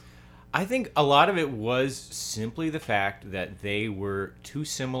begin with? I think a lot of it was simply the fact that they were too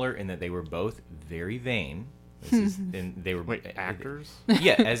similar in that they were both very vain. And they were Wait, actors?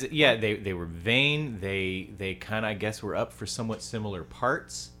 They were vain. They kind of, I guess, were up for somewhat similar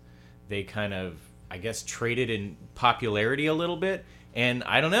parts. They kind of, I guess, traded in popularity a little bit. And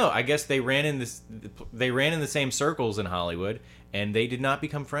I don't know. I guess they ran in the same circles in Hollywood, and they did not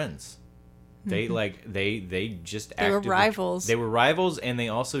become friends. They they just They were actively- rivals. They were rivals, and they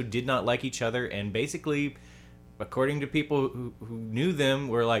also did not like each other. And basically, according to people who knew them,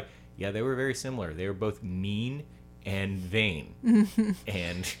 were like, yeah, they were very similar. They were both mean and vain.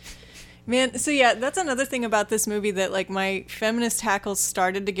 And Man, so yeah, that's another thing about this movie that, like, my feminist hackles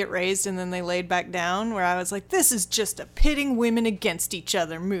started to get raised and then they laid back down, where I was like, this is just a pitting women against each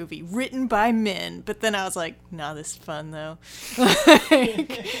other movie written by men. But then I was like, nah, this is fun, though.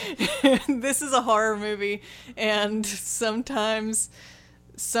 Like, this is a horror movie, and sometimes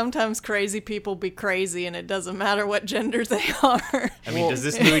crazy people be crazy, and it doesn't matter what gender they are. I mean, does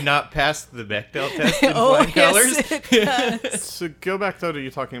this movie not pass the Bechdel test in Oh, flying colors? yes, it does. So go back though to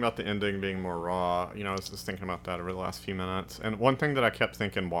you talking about the ending being more raw. You know, I was just thinking about that over the last few minutes. And one thing that I kept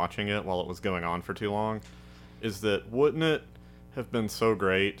thinking watching it while it was going on for too long is that wouldn't it have been so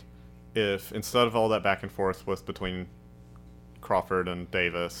great if instead of all that back and forth with between Crawford and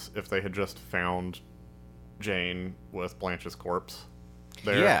Davis, if they had just found Jane with Blanche's corpse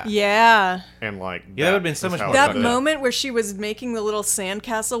there? Yeah. Yeah. And like Yeah, that would've been so is much how more it That ended. moment where she was making the little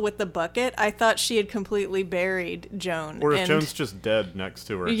sandcastle with the bucket, I thought she had completely buried Joan. Or if and Joan's just dead next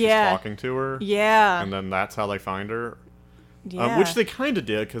to her, and Yeah. she's talking to her, yeah, and then that's how they find her. yeah. Which they kind of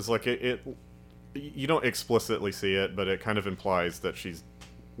did, because like it, you don't explicitly see it, but it kind of implies that she's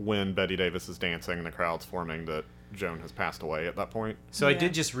when Betty Davis is dancing and the crowd's forming that Joan has passed away at that point. So I Yeah.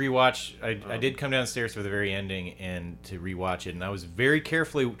 did just rewatch. I did come downstairs for the very ending and to rewatch it, and I was very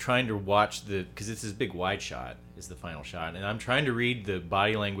carefully trying to watch because it's this big wide shot is the final shot, and I'm trying to read the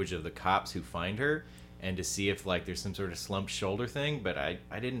body language of the cops who find her and to see if like there's some sort of slumped shoulder thing, but I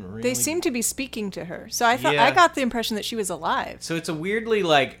didn't really. They seem to be speaking to her, so I thought Yeah. I got the impression that she was alive. So it's a weirdly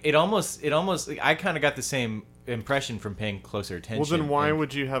like it almost I kind of got the same impression from paying closer attention. Well, then why and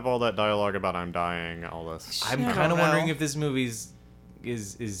would you have all that dialogue about I'm dying, all this? I'm I don't kind of know. wondering if this movie's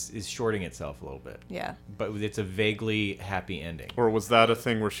is shorting itself a little bit. Yeah. But it's a vaguely happy ending. Or was that a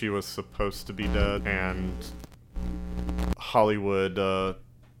thing where she was supposed to be dead and Hollywood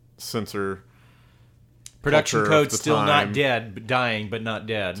censor Production culture of code the still time not dead, but dying but not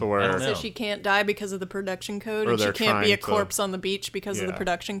dead. To where- I don't So know. she can't die because of the production code, Or and she they're can't be trying a to- corpse on the beach because of the Yeah.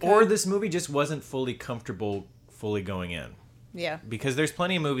 production code. Or this movie just wasn't fully comfortable fully going in. Yeah. Because there's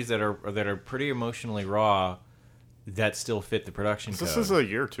plenty of movies that are pretty emotionally raw that still fit the production This code. is a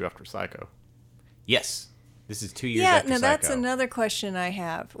year or two after Psycho. Yes. This is 2 years Yeah, after no, that's Psycho. another question I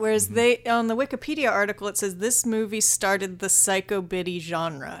have. Whereas they on the Wikipedia article it says this movie started the psycho biddy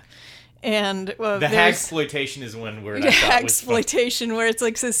genre. And well, The there's hagsploitation is one word I thought was fun. exploitation, where it's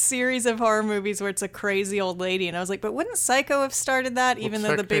like a series of horror movies where it's a crazy old lady, and I was like, but wouldn't Psycho have started that? Even though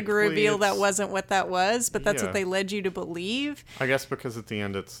the big technically reveal that it's- wasn't what that was, but that's Yeah. what they led you to believe. I guess because at the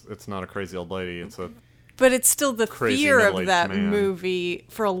end it's not a crazy old lady, it's a But it's still the Crazy fear of middle-aged that man. movie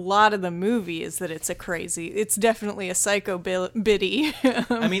for a lot of the movie is that it's it's definitely a psycho biddy.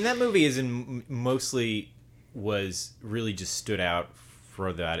 I mean, that movie mostly was really just stood out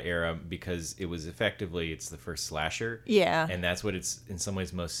for that era because it was effectively it's the first slasher. Yeah. And that's what it's in some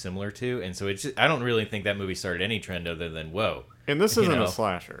ways most similar to. And so it's just, I don't really think that movie started any trend other than whoa. and this You isn't know. a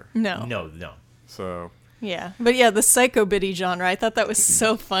slasher. No. No. So Yeah. But yeah, the psycho biddy genre, I thought that was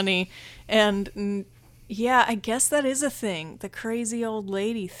so funny. And Yeah, I guess that is a thing. The crazy old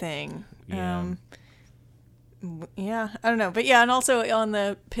lady thing. Yeah. Yeah, I don't know. But yeah, and also on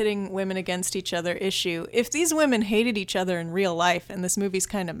the pitting women against each other issue, if these women hated each other in real life and this movie's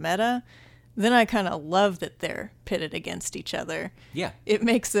kind of meta, then I kind of love that they're pitted against each other. Yeah. It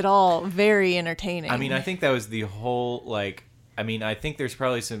makes it all very entertaining. I mean, I think that was the whole, like, I mean, I think there's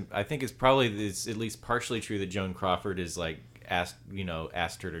probably it's at least partially true that Joan Crawford is like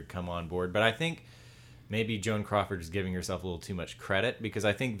asked her to come on board, but I think maybe Joan Crawford is giving herself a little too much credit, because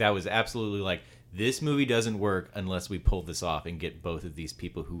I think that was absolutely like, this movie doesn't work unless we pull this off and get both of these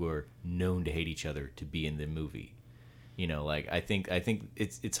people who are known to hate each other to be in the movie. You know, like, I think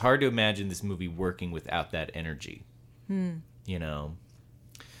it's hard to imagine this movie working without that energy. You know.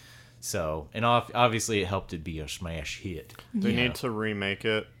 So, and obviously it helped it be a smash hit. They need to remake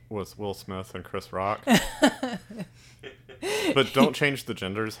it with Will Smith and Chris Rock. But don't change the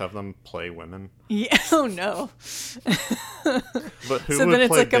genders, have them play women. Yeah. Oh no. But who So would then it's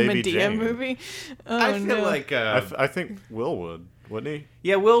play like a Baby Medea Jane? movie. Oh, I feel no. like I think Will would, wouldn't he?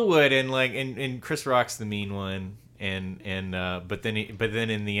 yeah, Will would, and like and Chris Rock's the mean one, and but then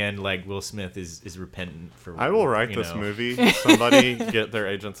in the end, like, Will Smith is repentant for. I will write this movie. Somebody get their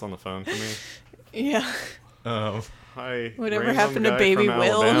agents on the phone for me. Yeah. Hi. Whatever random happened to guy Baby from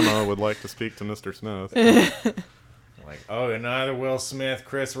Will? Alabama would like to speak to Mr. Smith. Like, oh, another Will Smith,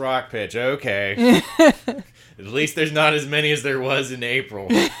 Chris Rock pitch. Okay. At least there's not as many as there was in April.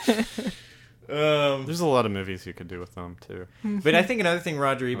 There's a lot of movies you could do with them too. But I think another thing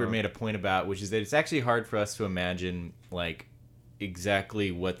Roger Ebert made a point about, which is that it's actually hard for us to imagine, like,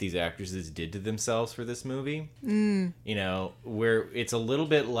 exactly what these actresses did to themselves for this movie. You know, where it's a little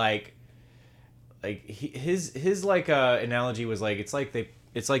bit like his analogy was like,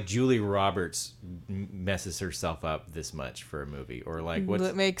 it's like Julie Roberts messes herself up this much for a movie, or like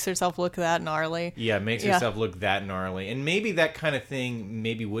That makes herself look that gnarly. Yeah, makes herself look that gnarly. And maybe that kind of thing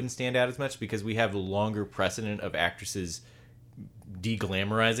maybe wouldn't stand out as much because we have a longer precedent of actresses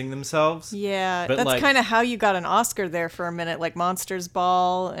de-glamorizing themselves. Yeah, But, that's like, kind of how you got an Oscar there for a minute, like Monsters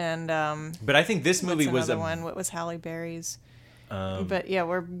Ball and But I think this movie was another one. What was Halle Berry's? But yeah,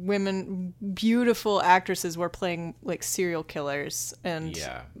 where women, beautiful actresses, were playing like serial killers and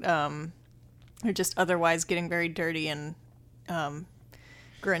or just otherwise getting very dirty and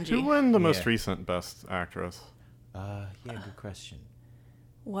grungy. Who won the most Yeah. recent Best Actress? yeah, good question.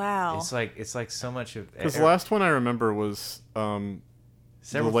 Wow. It's like so much of Because the last one I remember was the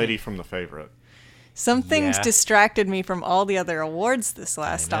several lady things- from The Favorite. Some things Yeah. distracted me from all the other awards this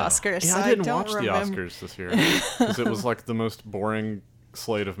last know. Oscar. Yeah, so I didn't don't watch remember. the Oscars this year because it was like the most boring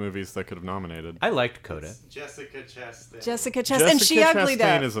slate of movies they could have nominated. I liked Coda. Jessica Chastain. Jessica Chastain, and she Jessica uglied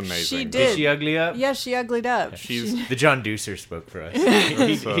Chastain up. is amazing. She Did did. Did she ugly up? Yeah, she uglied up. She's The John Deucer spoke for us.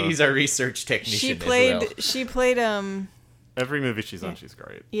 He's our research technician. She as played. well. She played. every movie she's on, she's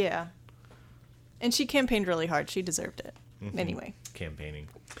great. Yeah, and she campaigned really hard. She deserved it. Mm-hmm. Anyway, campaigning.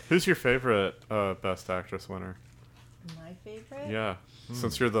 Who's your favorite Best Actress winner? my favorite. Yeah,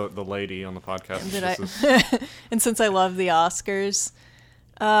 since you're the lady on the podcast. Did this I- is- And since I love the Oscars,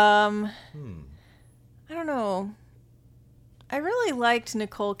 I don't know. I really liked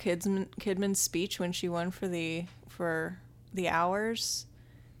Nicole Kidman's speech when she won for the Hours,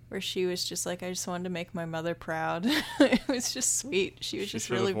 where she was just like, "I just wanted to make my mother proud." It was just sweet. She was she just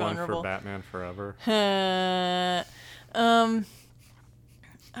should really have won vulnerable. for Batman Forever.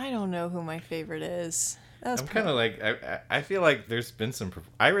 I don't know who my favorite is. That was I'm kind of like I feel like there's been some.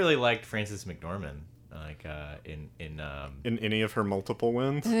 I really liked Frances McDormand, like in In any of her multiple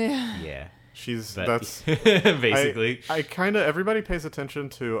wins, yeah. she's But that's basically. I kind of everybody pays attention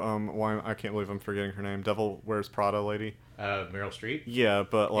to why I can't believe I'm forgetting her name. Devil Wears Prada lady. Meryl Streep, Yeah,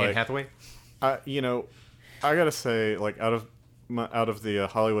 but Anne like Hathaway. I gotta say, like out of the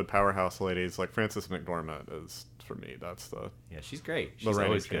Hollywood powerhouse ladies, like Frances McDormand is for me. That's the Yeah, she's great. She's reigning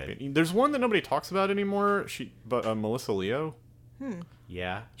always good. champion. There's one that nobody talks about anymore. Melissa Leo.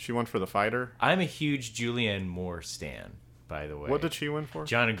 Yeah, She won for The Fighter. I'm a huge Julianne Moore stan. By the way, What did she win for?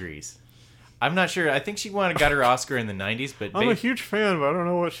 John agrees. I'm not sure. I think she got her Oscar in the '90s, but I'm a huge fan, but I don't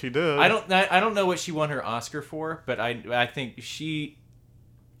know what she did. I don't know what she won her Oscar for, but I think she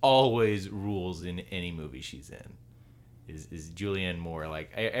always rules in any movie she's in. Is Julianne Moore.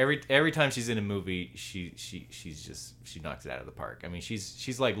 Like every time she's in a movie, she knocks it out of the park. I mean,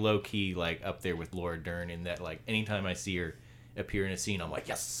 she's like low key like up there with Laura Dern in that, like, anytime I see her appear in a scene, I'm like,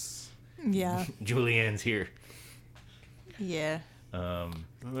 yes, Yeah. Julianne's here. Yeah.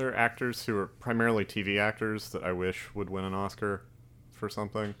 There are actors who are primarily TV actors that I wish would win an Oscar for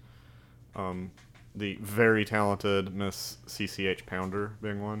something. The very talented Miss CCH Pounder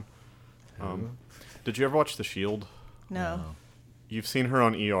being one. Did you ever watch The Shield? No. You've seen her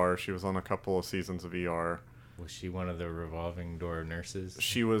on ER. She was on a couple of seasons of ER. Was she one of the revolving door nurses?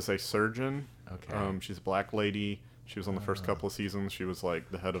 She was a surgeon. Okay. She's a black lady. She was on the first couple of seasons. She was like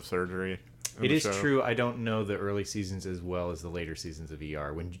the head of surgery. It is true. I don't know the early seasons as well as the later seasons of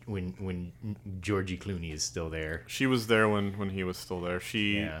ER. When Georgie Clooney is still there. She was there when he was still there.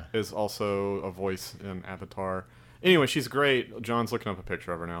 She is also a voice in Avatar. Anyway, she's great. John's looking up a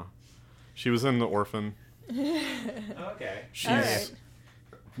picture of her now. She was in The Orphan. Okay. She's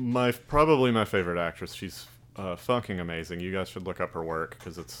probably my favorite actress. She's fucking amazing. You guys should look up her work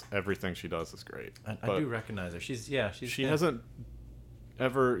because it's everything she does is great. I do recognize her. She hasn't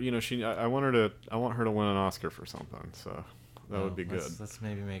ever, I want her to win an Oscar for something. So that would be good. Let's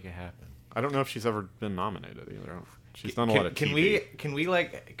maybe make it happen. I don't know if she's ever been nominated either. She's done a lot of TV. Can we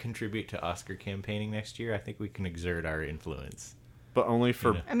like contribute to Oscar campaigning next year? I think we can exert our influence. But only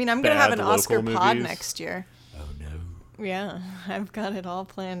for I mean, I'm going to have an Oscar pod movies. next year. Oh no. Yeah, I've got it all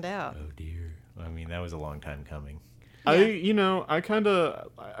planned out. Oh dear. I mean, that was a long time coming. Yeah.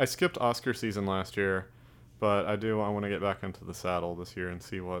 I skipped Oscar season last year, but I want to get back into the saddle this year and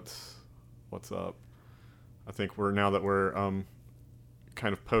see what's up. I think now that we're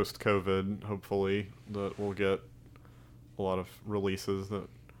kind of post-COVID, hopefully that we'll get a lot of releases that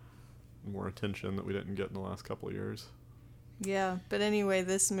more attention that we didn't get in the last couple of years. Yeah, but anyway,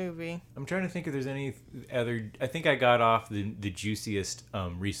 this movie. I'm trying to think if there's any other. I think I got off the juiciest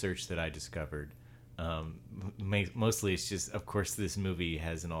research that I discovered. Mostly, it's just, of course, this movie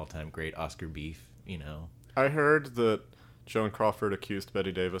has an all-time great Oscar beef. I heard that Joan Crawford accused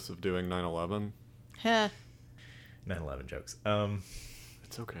Bette Davis of doing 9/11. Huh. 9/11 jokes.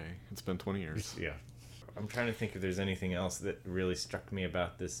 It's okay. It's been 20 years. Yeah. I'm trying to think if there's anything else that really struck me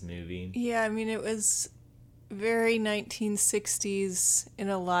about this movie. Yeah, I mean, it was very 1960s in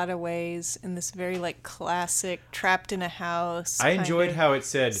a lot of ways, in this very like classic trapped in a house. I enjoyed how it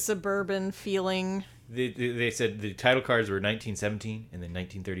said suburban feeling. They said the title cards were 1917 and then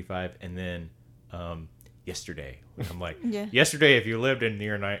 1935 and then yesterday. I'm like, yesterday if you lived in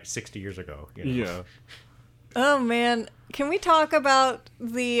near 60 years ago. Yeah. Oh man, can we talk about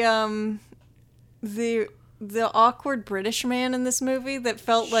the awkward British man in this movie that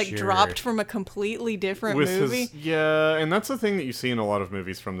felt like dropped from a completely different movie? And that's the thing that you see in a lot of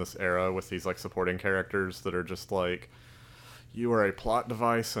movies from this era with these like supporting characters that are just like, you are a plot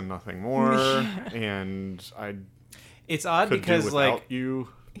device and nothing more, and it's odd because like you.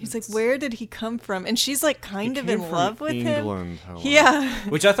 He's like, where did he come from? And she's like kind of in love with England, him. Yeah.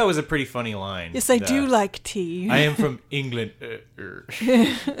 Which I thought was a pretty funny line. Yes, I do like tea. I am from England. I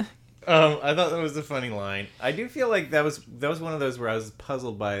thought that was a funny line. I do feel like that was one of those where I was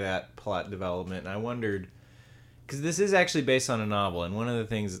puzzled by that plot development, and I wondered, because this is actually based on a novel, and one of the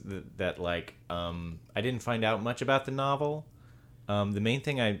things that I didn't find out much about the novel. The main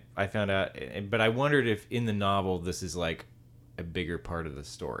thing I found out, but I wondered if in the novel this is like a bigger part of the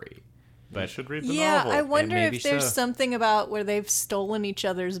story. But I should read the novel. Yeah, I wonder if there's something about where they've stolen each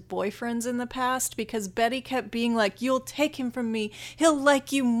other's boyfriends in the past, because Betty kept being like, you'll take him from me, he'll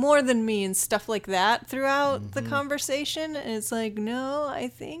like you more than me, and stuff like that throughout the conversation. And it's like, no, I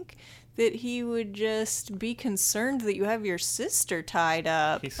think that he would just be concerned that you have your sister tied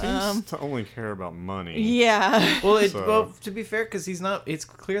up. He seems to only care about money. Yeah. Well, to be fair, because it's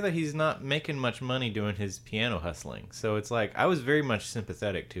clear that he's not making much money doing his piano hustling. So it's like, I was very much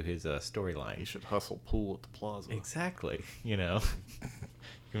sympathetic to his storyline. He should hustle pool at the plaza. Exactly. You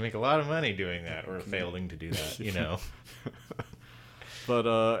can make a lot of money doing that, or failing to do that, But,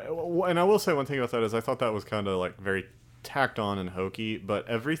 and I will say one thing about that is I thought that was kind of like very tacked on and hokey, but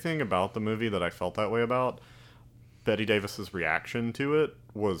everything about the movie that I felt that way about, Bette Davis's reaction to it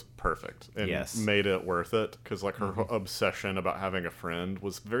was perfect and made it worth it, because like her obsession about having a friend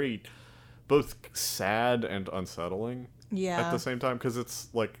was very both sad and unsettling at the same time, because it's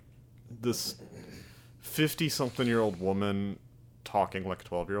like this 50-something-year-old woman talking like a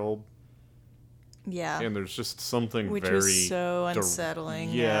 12-year-old. Yeah. And there's just something which very... was so unsettling.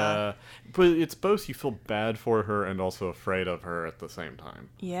 Yeah. But it's both you feel bad for her and also afraid of her at the same time.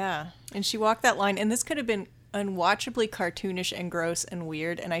 Yeah. And she walked that line. And this could have been unwatchably cartoonish and gross and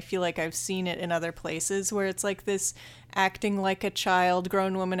weird. And I feel like I've seen it in other places where it's like this acting like a child,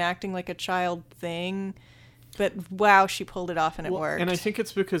 grown woman acting like a child thing. But wow, she pulled it off and it worked. And I think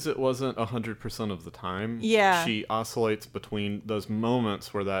it's because it wasn't 100% of the time. Yeah. She oscillates between those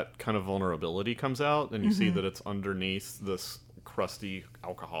moments where that kind of vulnerability comes out and you see that it's underneath this crusty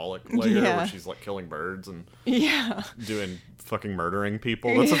alcoholic layer Yeah. where she's like killing birds and Yeah. doing fucking murdering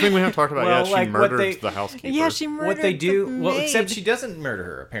people. That's the thing we haven't talked about Well, yet. She like, what murdered they- the housekeeper. Yeah, she murdered What they do, the well, except maid. she doesn't murder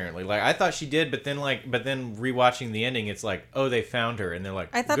her apparently. Like I thought she did, but then rewatching the ending, it's like, oh, they found her, and they're like,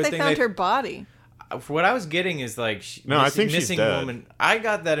 I thought good they thing found her body. For what I was getting is like, No, I think she's missing dead. woman. I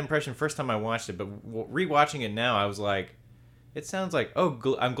got that impression first time I watched it, but rewatching it now, I was like, it sounds like,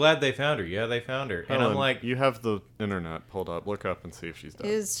 oh, I'm glad they found her. Yeah, they found her, and Helen, I'm like, you have the internet pulled up. Look up and see if she's dead.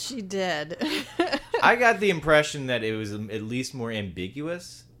 Is she dead? I got the impression that it was at least more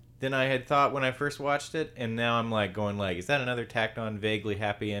ambiguous than I had thought when I first watched it, and now I'm like going like, is that another tacked on, vaguely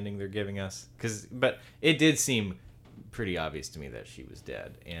happy ending they're giving us? But it did seem pretty obvious to me that she was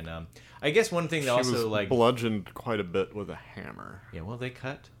dead, and I guess one thing that She also was like, bludgeoned quite a bit with a hammer. yeah, well, they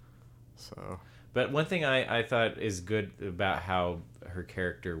cut. So But one thing I thought is good about how her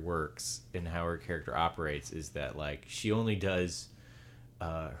character works and how her character operates is that like she only does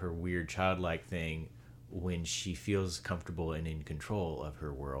her weird childlike thing when she feels comfortable and in control of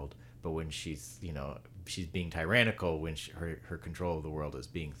her world, but when she's she's being tyrannical when her control of the world is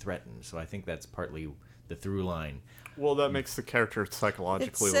being threatened. So I think that's partly the through line. well, that makes the character It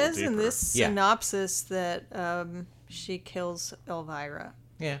psychologically a says little deeper. in this Yeah. synopsis that she kills Elvira.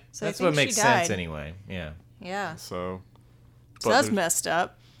 Yeah, So I that's think what makes she sense died. anyway. Yeah. Yeah. So, So but that's there's- messed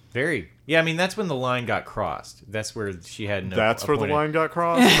up. Very. Yeah, I mean that's when the line got crossed. That's where she had no. that's where the appointed- line got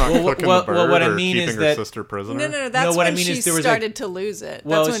crossed. Not Well, cooking well, the bird well, what I or mean keeping is her that- sister prisoner. No. That's what I when mean she is there was started to lose it.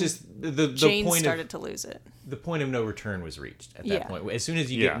 Well, That's it's when just the Jane point started of to lose it. the point of no return was reached at that Yeah. point. As soon as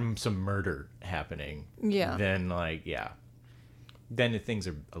you Yeah. get some murder happening, Yeah. then then things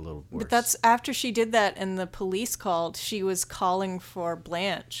are a little worse. But that's after she did that and the police called, she was calling for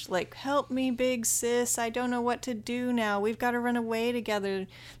Blanche. Like, help me, big sis. I don't know what to do now. We've got to run away together.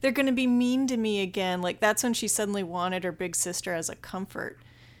 They're going to be mean to me again. Like, that's when she suddenly wanted her big sister as a comfort.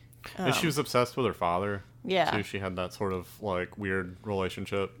 And she was obsessed with her father. Yeah. Too. She had that sort of like weird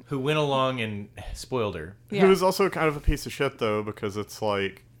relationship. who went along and spoiled her. Yeah. Who is also kind of a piece of shit though, because it's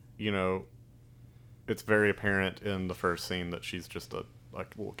like, it's very apparent in the first scene that she's just a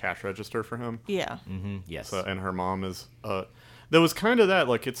little cash register for him. Yeah. Yes. So, and her mom is there was kind of that,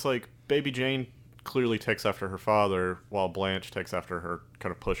 like, it's like Baby Jane clearly takes after her father while Blanche takes after her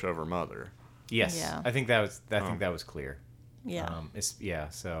kind of pushover mother. yes. Yeah. I think that was clear. Yeah.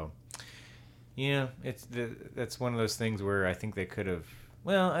 So yeah, that's one of those things where I think they could have.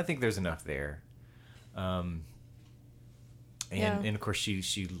 Well, I think there's enough there. And of course she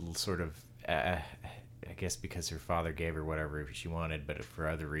sort of. I guess because her father gave her whatever she wanted, but for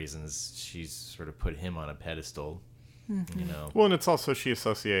other reasons, she's sort of put him on a pedestal. Well, and it's also, she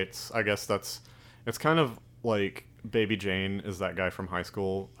associates, I guess it's kind of like Baby Jane is that guy from high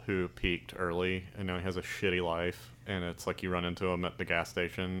school who peaked early and now he has a shitty life, and it's like you run into him at the gas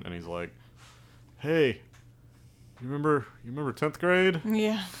station and he's like, hey, you remember 10th grade?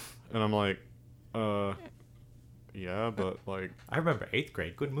 Yeah. And I'm like, yeah, but like I remember 8th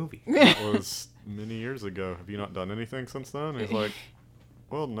grade. Good movie. that was many years ago. Have you not done anything since then? And he's like,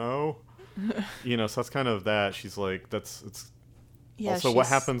 well, no. So that's kind of that. She's like, Yeah. also, what she's-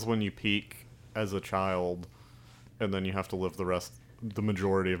 happens when you peak as a child and then you have to live the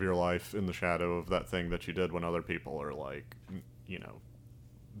majority of your life in the shadow of that thing that you did when other people are like,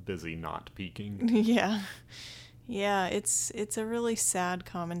 busy not peaking? Yeah. Yeah, it's a really sad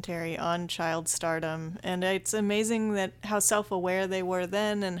commentary on child stardom, and it's amazing that how self-aware they were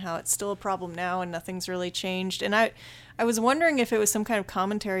then and how it's still a problem now and nothing's really changed. And I was wondering if it was some kind of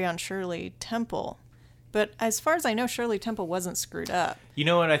commentary on Shirley Temple. But as far as I know, Shirley Temple wasn't screwed up. You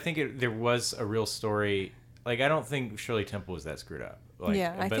know what? I think there was a real story. Like, I don't think Shirley Temple was that screwed up. Like,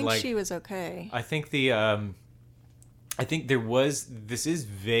 Yeah, I but think like, she was okay. I think I think this is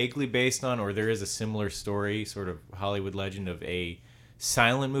vaguely based on, or there is a similar story, sort of Hollywood legend of a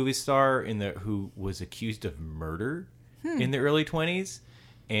silent movie star who was accused of murder in the early 20s.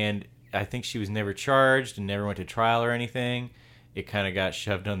 And I think she was never charged and never went to trial or anything. It kind of got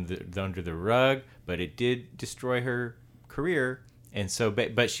shoved under the rug, but it did destroy her career. And so,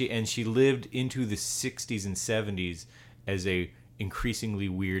 but she lived into the 60s and 70s as a increasingly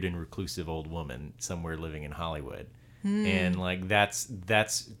weird and reclusive old woman somewhere living in Hollywood. And like that's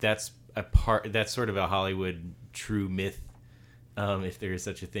a part, that's sort of a Hollywood true myth, if there is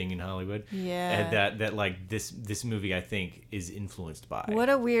such a thing in Hollywood. Yeah. And that like this movie, I think, is influenced by. What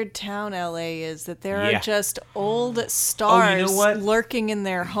a weird town LA is, that there Yeah. are just old stars what? lurking in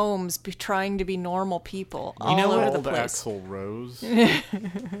their homes trying to be normal people all know what? over the Old place. Axl Rose.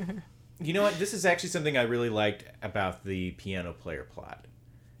 You know what? This is actually something I really liked about the piano player plot.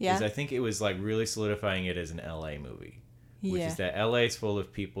 Yeah. Is I think it was like really solidifying it as an LA movie. which Yeah. is that LA is full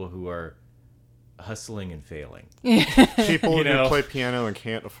of people who are hustling and failing. People You know? who play piano and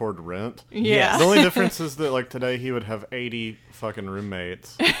can't afford rent. Yeah. The only difference is that like today he would have 80 fucking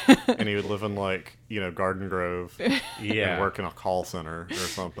roommates, and he would live in like Garden Grove, Yeah. and work in a call center or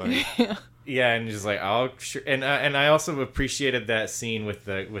something. Yeah, and just like and I also appreciated that scene with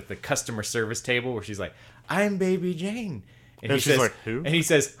the customer service table where she's like, "I'm Baby Jane," And he she's says, like, "Who?" And he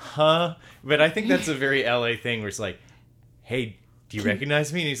says, "Huh?" But I think that's a very LA thing where it's like, "Hey, do you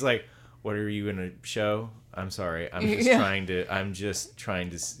recognize me?" And he's like, "What, are you in a show? I'm sorry, I'm just Yeah. trying to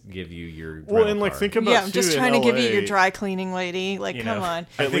give you your Well, rental and like car." think about Yeah, I'm just too, in trying to give you LA, your dry cleaning lady. Like, You come know? on.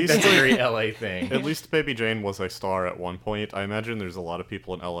 I At think least- that's a very LA thing. At least Baby Jane was a star at one point. I imagine there's a lot of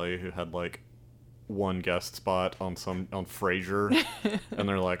people in LA who had like one guest spot on Frasier, and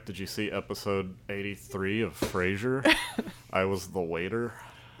they're like, "Did you see episode 83 of Frasier? I was the waiter."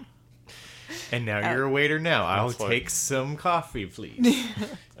 And now you're a waiter. Now I'll That's like- take some coffee, please.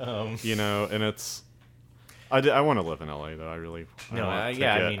 And it's. I want to live in LA though. I really. No, want to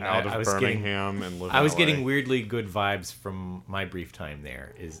yeah, I get mean, out I of was getting- Birmingham and live. I in was LA. getting weirdly good vibes from my brief time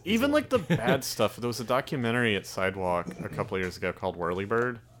there. Is Even one- like the bad stuff. There was a documentary at Sidewalk a couple of years ago called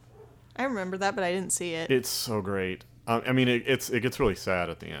Whirlybird. I remember that, but I didn't see it. It's so great. I mean, it gets really sad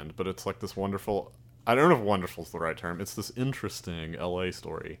at the end, but it's like this wonderful. I don't know if "wonderful" is the right term. It's this interesting LA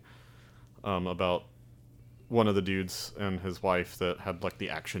story about one of the dudes and his wife that had like the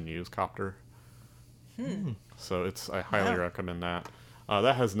Action News copter. So I highly Wow. recommend that.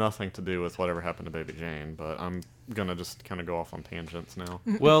 That has nothing to do with whatever happened to Baby Jane, but I'm gonna just kind of go off on tangents now.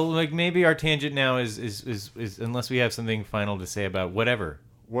 Well, like maybe our tangent now is unless we have something final to say about whatever.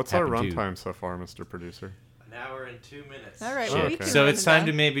 What's our happened to- runtime so far, Mr. Producer? An hour and 2 minutes. All right, Shit. well, we Okay. can So run it's it time down.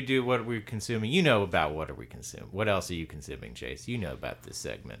 to maybe do what we're consuming. You know about what are we consuming. What else are you consuming, Chase? You know about this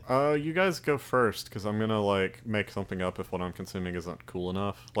segment. You guys go first, because I'm gonna like make something up if what I'm consuming isn't cool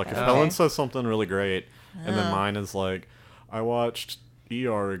enough. Like if Okay. Helen says something really great, and then mine is like, I watched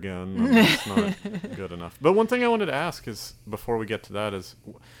ER again, and it's not good enough. But one thing I wanted to ask is, before we get to that, is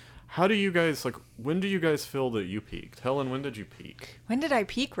how do you guys like? When do you guys feel that you peaked? Helen, when did you peak? When did I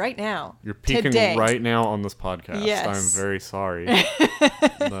peak? Right now. You're peaking Today. right now on this podcast. Yes. I'm very sorry.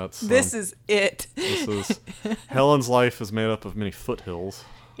 That's This is it. this is Helen's life is made up of many foothills.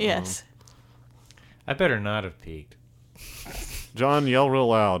 Yes. I better not have peaked. John, yell real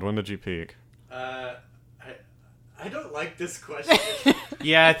loud. When did you peak? I don't like this question.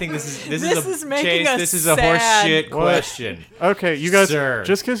 Yeah, I think this is This a is making Chase. us This is a sad. horseshit What? question. Okay, you guys, Sir.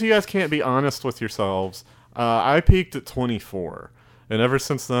 just because you guys can't be honest with yourselves, I peaked at 24, and ever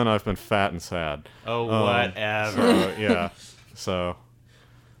since then I've been fat and sad. Oh, whatever. So, yeah,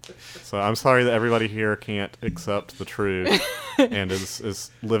 so I'm sorry that everybody here can't accept the truth and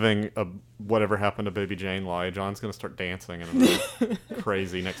is living a whatever happened to Baby Jane lie. John's gonna start dancing and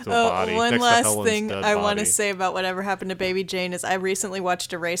crazy next to a body. One next to last Helen's thing dead I want to body. say about whatever happened to Baby Jane is I recently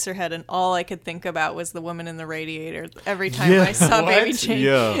watched Eraserhead, and all I could think about was the woman in the radiator every time Yeah. I saw What? Baby Jane.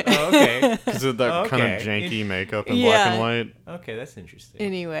 Yeah, Oh, okay. because of that kind of Okay. janky makeup in Yeah. black and white. Okay, that's interesting.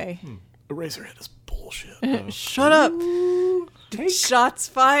 Anyway, Eraserhead is bullshit. shut up. Shots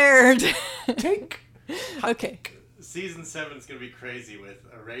fired. Take. Okay. Season 7 is going to be crazy with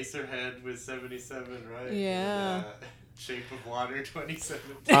Eraserhead with 77, right? Yeah. And, Shape of Water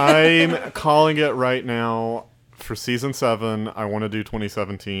 2017. I'm calling it right now for season 7. I want to do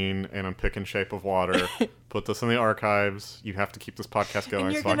 2017, and I'm picking Shape of Water. Put this in the archives. You have to keep this podcast going.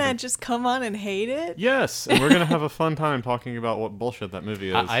 And you're so I going to can- just come on and hate it? Yes, and we're gonna have a fun time talking about what bullshit that movie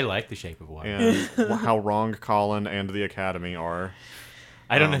is, I like The Shape of Water. and how wrong Colin and the Academy are.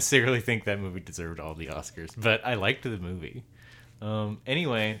 I don't necessarily think that movie deserved all the Oscars, but I liked the movie.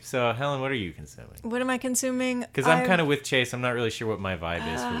 Anyway, so Helen, what are you consuming? What am I consuming? Because I'm kind of with Chase. I'm not really sure what my vibe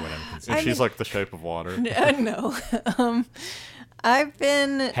is for what I'm And consuming. she's like the Shape of Water. No. I've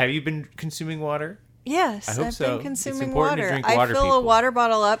been... Have you been consuming water? Yes, I hope I've so. been It's consuming important to water. drink I water, fill a people. water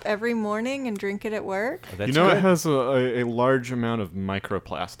bottle up every morning and drink it at work. Oh, that's You know, good. it has a large amount of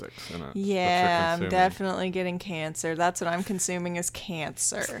microplastics in it. that you're Yeah, I'm consuming. definitely getting cancer. That's what I'm consuming is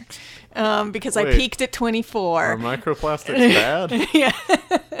cancer. Because I Wait, peaked at 24. Are microplastics bad?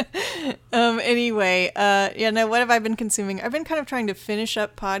 Anyway, no, what have I been consuming? I've been kind of trying to finish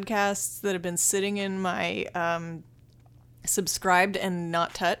up podcasts that have been sitting in my subscribed and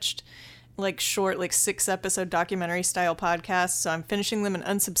not touched, like short, like 6-episode documentary style podcasts. So I'm finishing them and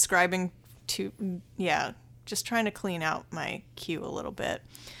unsubscribing to, just trying to clean out my queue a little bit.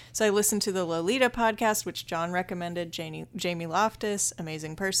 So I listened to the Lolita podcast, which John recommended. Jamie Loftus,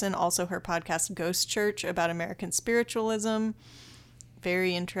 amazing person. Also her podcast Ghost Church about American spiritualism.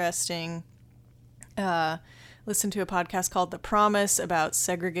 Very interesting. Listen to a podcast called The Promise about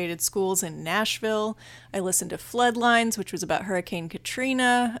segregated schools in Nashville. I listened to Floodlines, which was about Hurricane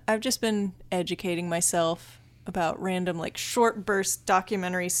Katrina. I've just been educating myself about random, like, short burst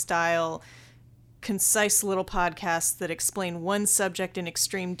documentary style, concise little podcasts that explain one subject in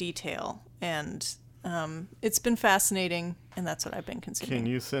extreme detail. And it's been fascinating, and that's what I've been consuming. Can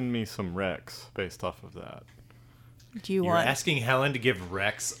you send me some recs based off of that? Do you You're want... asking Helen to give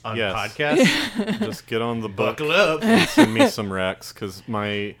Rex on Yes. podcasts? Just get on the book Buckle up. and send me some recs, because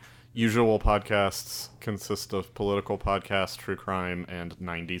my usual podcasts consist of political podcasts, true crime, and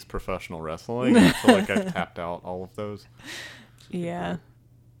 90s professional wrestling. I feel like I've tapped out all of those. Yeah.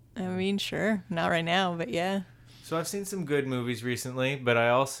 I mean, sure. Not right now, but yeah. So I've seen some good movies recently, but I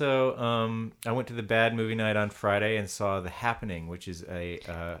also I went to the bad movie night on Friday and saw The Happening, which is a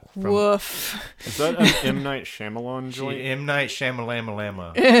from Woof. Is that an M. Night Shyamalan joint? M. Night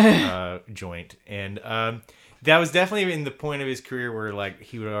Shyamalan joint, and that was definitely in the point of his career where like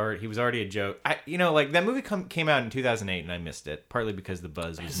he was already a joke. Like that movie came out in 2008 and I missed it partly because the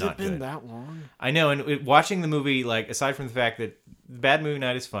buzz was Has not it been good. that long? I know, and watching the movie, like aside from the fact that Bad Movie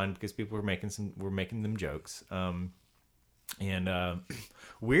Night is fun because people were making them jokes, and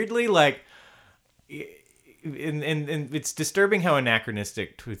weirdly, like, and it's disturbing how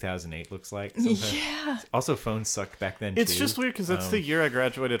anachronistic 2008 looks like. Sometimes. Yeah. Also, phones sucked back then. It's too. just weird because that's the year I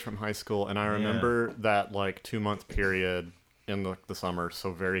graduated from high school, and I remember that like 2-month period in the summer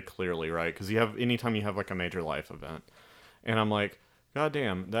so very clearly, right? Because anytime you have like a major life event, and I'm like, God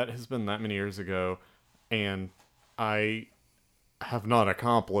damn, that has been that many years ago, and I have not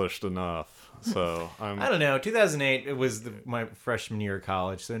accomplished enough. So I don't know. 2008 it was my freshman year of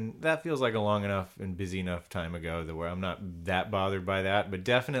college, and that feels like a long enough and busy enough time ago that where I'm not that bothered by that. But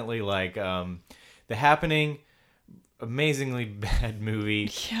definitely like The Happening, amazingly bad movie.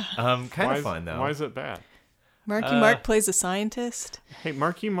 Yeah. Kind of fun though. Why is it bad? Marky Mark plays a scientist. Hey,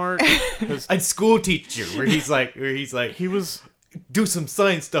 Marky Mark has A school teacher where he's like he was do some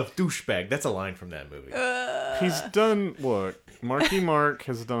science stuff, douchebag. That's a line from that movie. he's done look. Marky Mark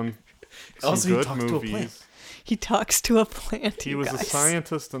has done some Also, he good talks to a plant. movies. He talks to a plant. He you was a guys.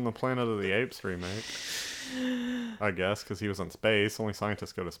 scientist in the Planet of the Apes remake. I guess, because he was in space. Only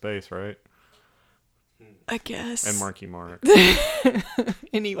scientists go to space, right? I guess. And Marky Mark.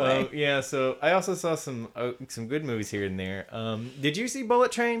 Anyway. Yeah. So I also saw some good movies here and there. Did you see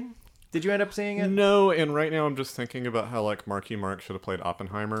Bullet Train? Did you end up seeing it? No, and right now I'm just thinking about how like Marky Mark should have played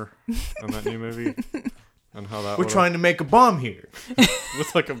Oppenheimer in that new movie. And how that We're would've- trying to make a bomb here.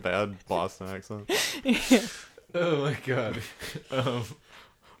 with like a bad Boston accent. Oh my god.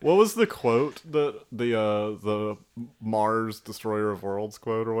 What was the quote that the Mars Destroyer of Worlds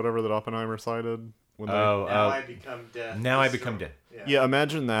quote or whatever that Oppenheimer cited? When they... Now I become death. Now I become death. Yeah,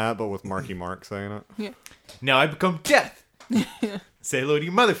 imagine that, but with Marky Mark saying it. Yeah. Now I become death. Say hello to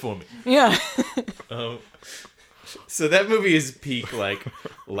your mother for me. Yeah. So that movie is peak like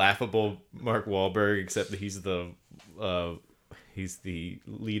laughable Mark Wahlberg, except that he's the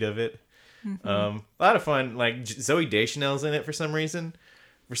lead of it. A lot of fun. Like Zoe Deschanel's in it for some reason.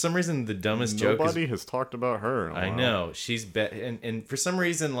 For some reason, the dumbest joke is Nobody has talked about her in a I while. know she's and for some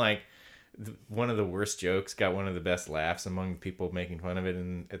reason like one of the worst jokes got one of the best laughs among people making fun of it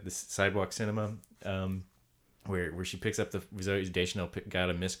at the Sidewalk Cinema, where she picks up the Zoe Deschanel got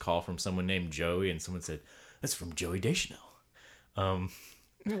a missed call from someone named Joey, and someone said that's from Joey Deschanel.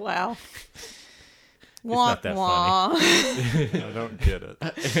 Wow. not that funny. I don't get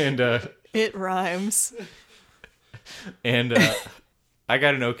it. and It rhymes. and I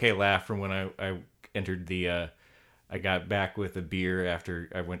got an okay laugh from when I entered the. I got back with a beer after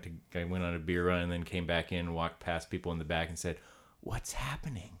I went on a beer run and then came back in and walked past people in the back and said, "What's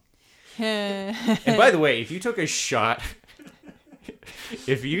happening?" And by the way, if you took a shot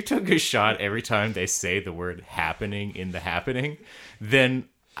every time they say the word "happening" in The Happening, then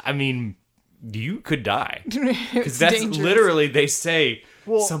I mean, you could die because that's dangerous. literally they say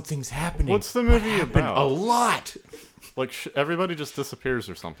something's happening. What's the movie Happened about? A lot. Like everybody just disappears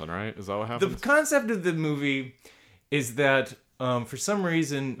or something, right? Is that what The happens? concept of the movie is that for some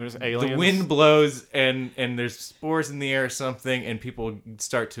reason There's the aliens. wind blows and there's spores in the air or something, and people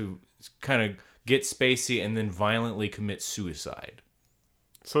start to kind of get spacey and then violently commit suicide.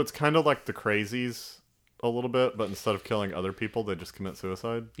 So it's kind of like The Crazies a little bit, but instead of killing other people, they just commit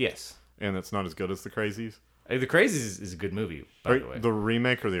suicide. Yes. And it's not as good as The Crazies. The Crazies is a good movie, by the way. The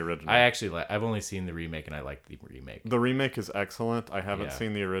remake or the original? I actually I've only seen the remake, and I like the remake. The remake is excellent. I haven't Yeah.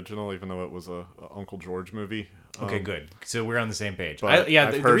 seen the original, even though it was a Uncle George movie. Okay, good. So we're on the same page. But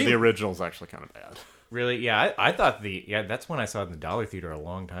I've heard the rem- original is actually kind of bad. Really? Yeah, I thought that's when I saw it in the Dollar Theater a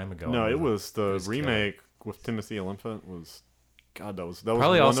long time ago. No, it was the remake with Timothy Olyphant was, God, that was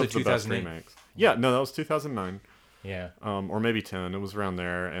Probably one also of the best 2008. remakes. Yeah, no, that was 2009. Yeah. Or maybe 10. It was around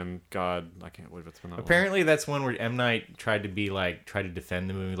there, and God, I can't believe it's been that long. Apparently, that's one where M. Night tried to defend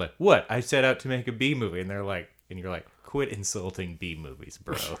the movie. Like, what? I set out to make a B movie, and they're like, and you're like, quit insulting B movies,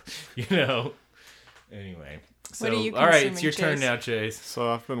 bro. You know. Anyway, so What are you all right, it's consuming, your turn Chase? now, Chase. So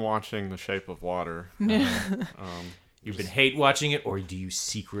I've been watching The Shape of Water. You've been hate watching it, or do you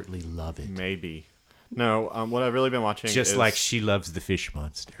secretly love it? Maybe. No, what I've really been watching Just is... like she loves the fish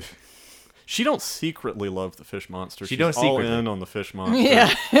monster. She don't secretly love the fish monster. She She's don't all secretly. in on the fish monster.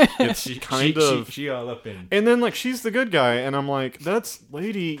 Yeah. It's kind of... She all up in. And then, like, she's the good guy, and I'm like, that's,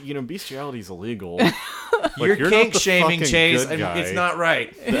 lady, bestiality's illegal. You're you're not kink the shaming, fucking Chase. good guy. It's not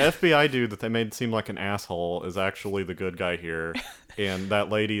right. The FBI dude that they made seem like an asshole is actually the good guy here, and that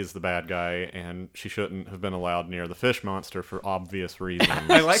lady is the bad guy, and she shouldn't have been allowed near the fish monster for obvious reasons.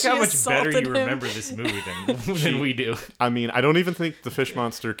 I like She how much better assaulted you him. remember this movie than we do. I mean, I don't even think the fish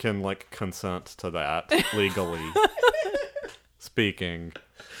monster can, like, consent to that legally speaking.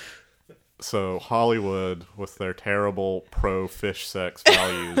 So Hollywood, with their terrible pro-fish sex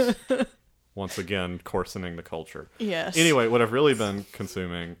values, once again coarsening the culture. Yes. Anyway, what I've really been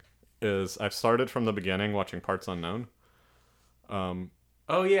consuming is I've started from the beginning watching Parts Unknown.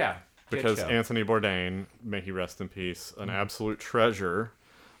 Oh yeah, Because Good show. Anthony Bourdain, may he rest in peace, an absolute treasure.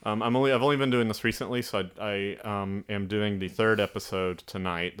 I've only been doing this recently, so I am doing the third episode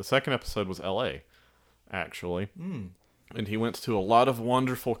tonight. The second episode was L.A., actually. And he went to a lot of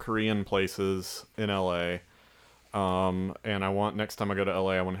wonderful Korean places in L.A. And next time I go to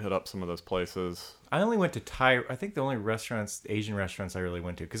L.A., I want to hit up some of those places. I only went to Thai. I think the only Asian restaurants I really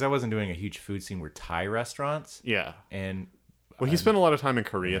went to, because I wasn't doing a huge food scene, were Thai restaurants. Yeah. And Well, he spent a lot of time in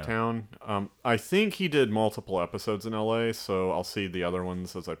Koreatown. I think he did multiple episodes in LA, so I'll see the other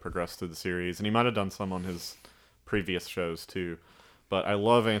ones as I progress through the series. And he might have done some on his previous shows, too. But I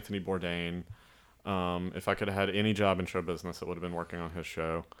love Anthony Bourdain. If I could have had any job in show business, it would have been working on his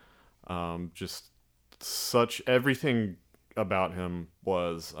show. Everything about him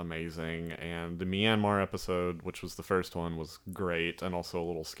was amazing. And the Myanmar episode, which was the first one, was great and also a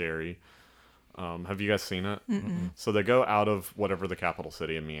little scary. Have you guys seen it? Mm-mm. So they go out of whatever the capital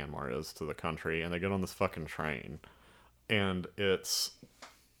city of Myanmar is to the country, and they get on this fucking train, and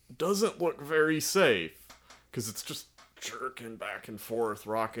doesn't look very safe because it's just jerking back and forth,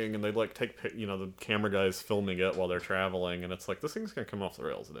 rocking, and they like take the camera guys filming it while they're traveling, and it's like this thing's gonna come off the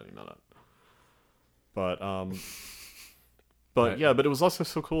rails at any minute. But it was also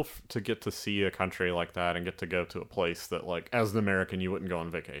so cool to get to see a country like that and get to go to a place that, like, as an American, you wouldn't go on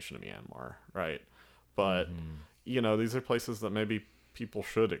vacation to Myanmar, right? But, these are places that maybe people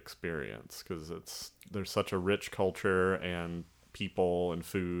should experience because there's such a rich culture and people and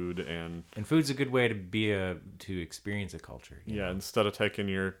food and food's a good way to experience a culture. you know? instead of taking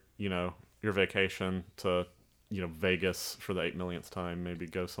your vacation to, Vegas for the 8 millionth time, maybe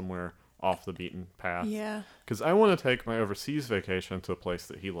go somewhere off the beaten path. Yeah. Because I want to take my overseas vacation to a place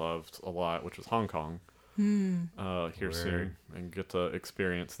that he loved a lot, which was Hong Kong, here soon, and get to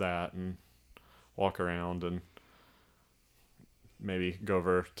experience that and walk around and maybe go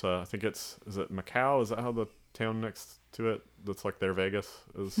over to, I think is it Macau? Is that how the town next to it, that's like their Vegas,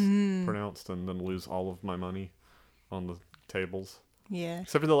 is pronounced? And then lose all of my money on the tables. Yeah.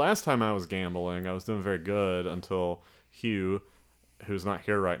 Except for the last time I was gambling, I was doing very good until Hugh, who's not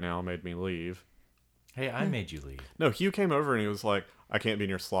here right now, made me leave. Hey, I made you leave. No, Hugh came over and he was like, I can't be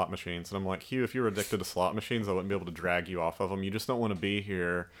near slot machines. And I'm like, Hugh, if you were addicted to slot machines, I wouldn't be able to drag you off of them. You just don't want to be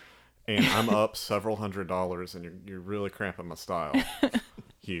here. And I'm up several $100s and you're really cramping my style,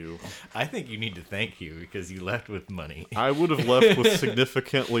 Hugh. I think you need to thank you because you left with money. I would have left with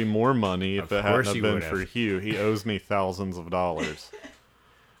significantly more money if it hadn't course have you been would for have. Hugh. He owes me thousands of dollars.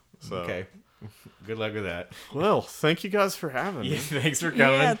 So, Okay. Good luck with that. well, thank you guys for having me. Yeah, thanks for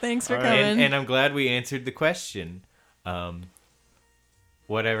coming. Yeah, thanks for All right. coming. And I'm glad we answered the question.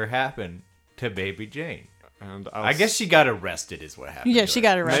 Whatever happened to Baby Jane? And I guess she got arrested is what happened. Yeah, to she her.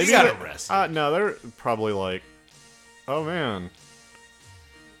 got arrested. She got arrested. No, they're probably like, oh man,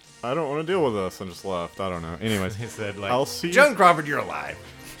 I don't want to deal with this, and just left. I don't know. Anyways, He said, like, I'll see you- Joan Crawford, you're alive.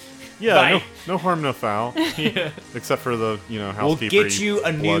 yeah, Bye. no harm, no foul. Yeah. Except for the, We'll housekeeper. get you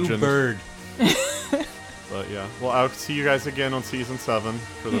a new bludgeoned. bird. But yeah, well, I'll see you guys again on season 7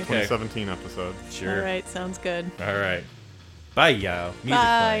 for the Okay. 2017 episode. Sure. All right, sounds good. All right. Bye, y'all. Music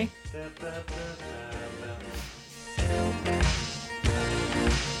Bye. playing. Da, da, da, da.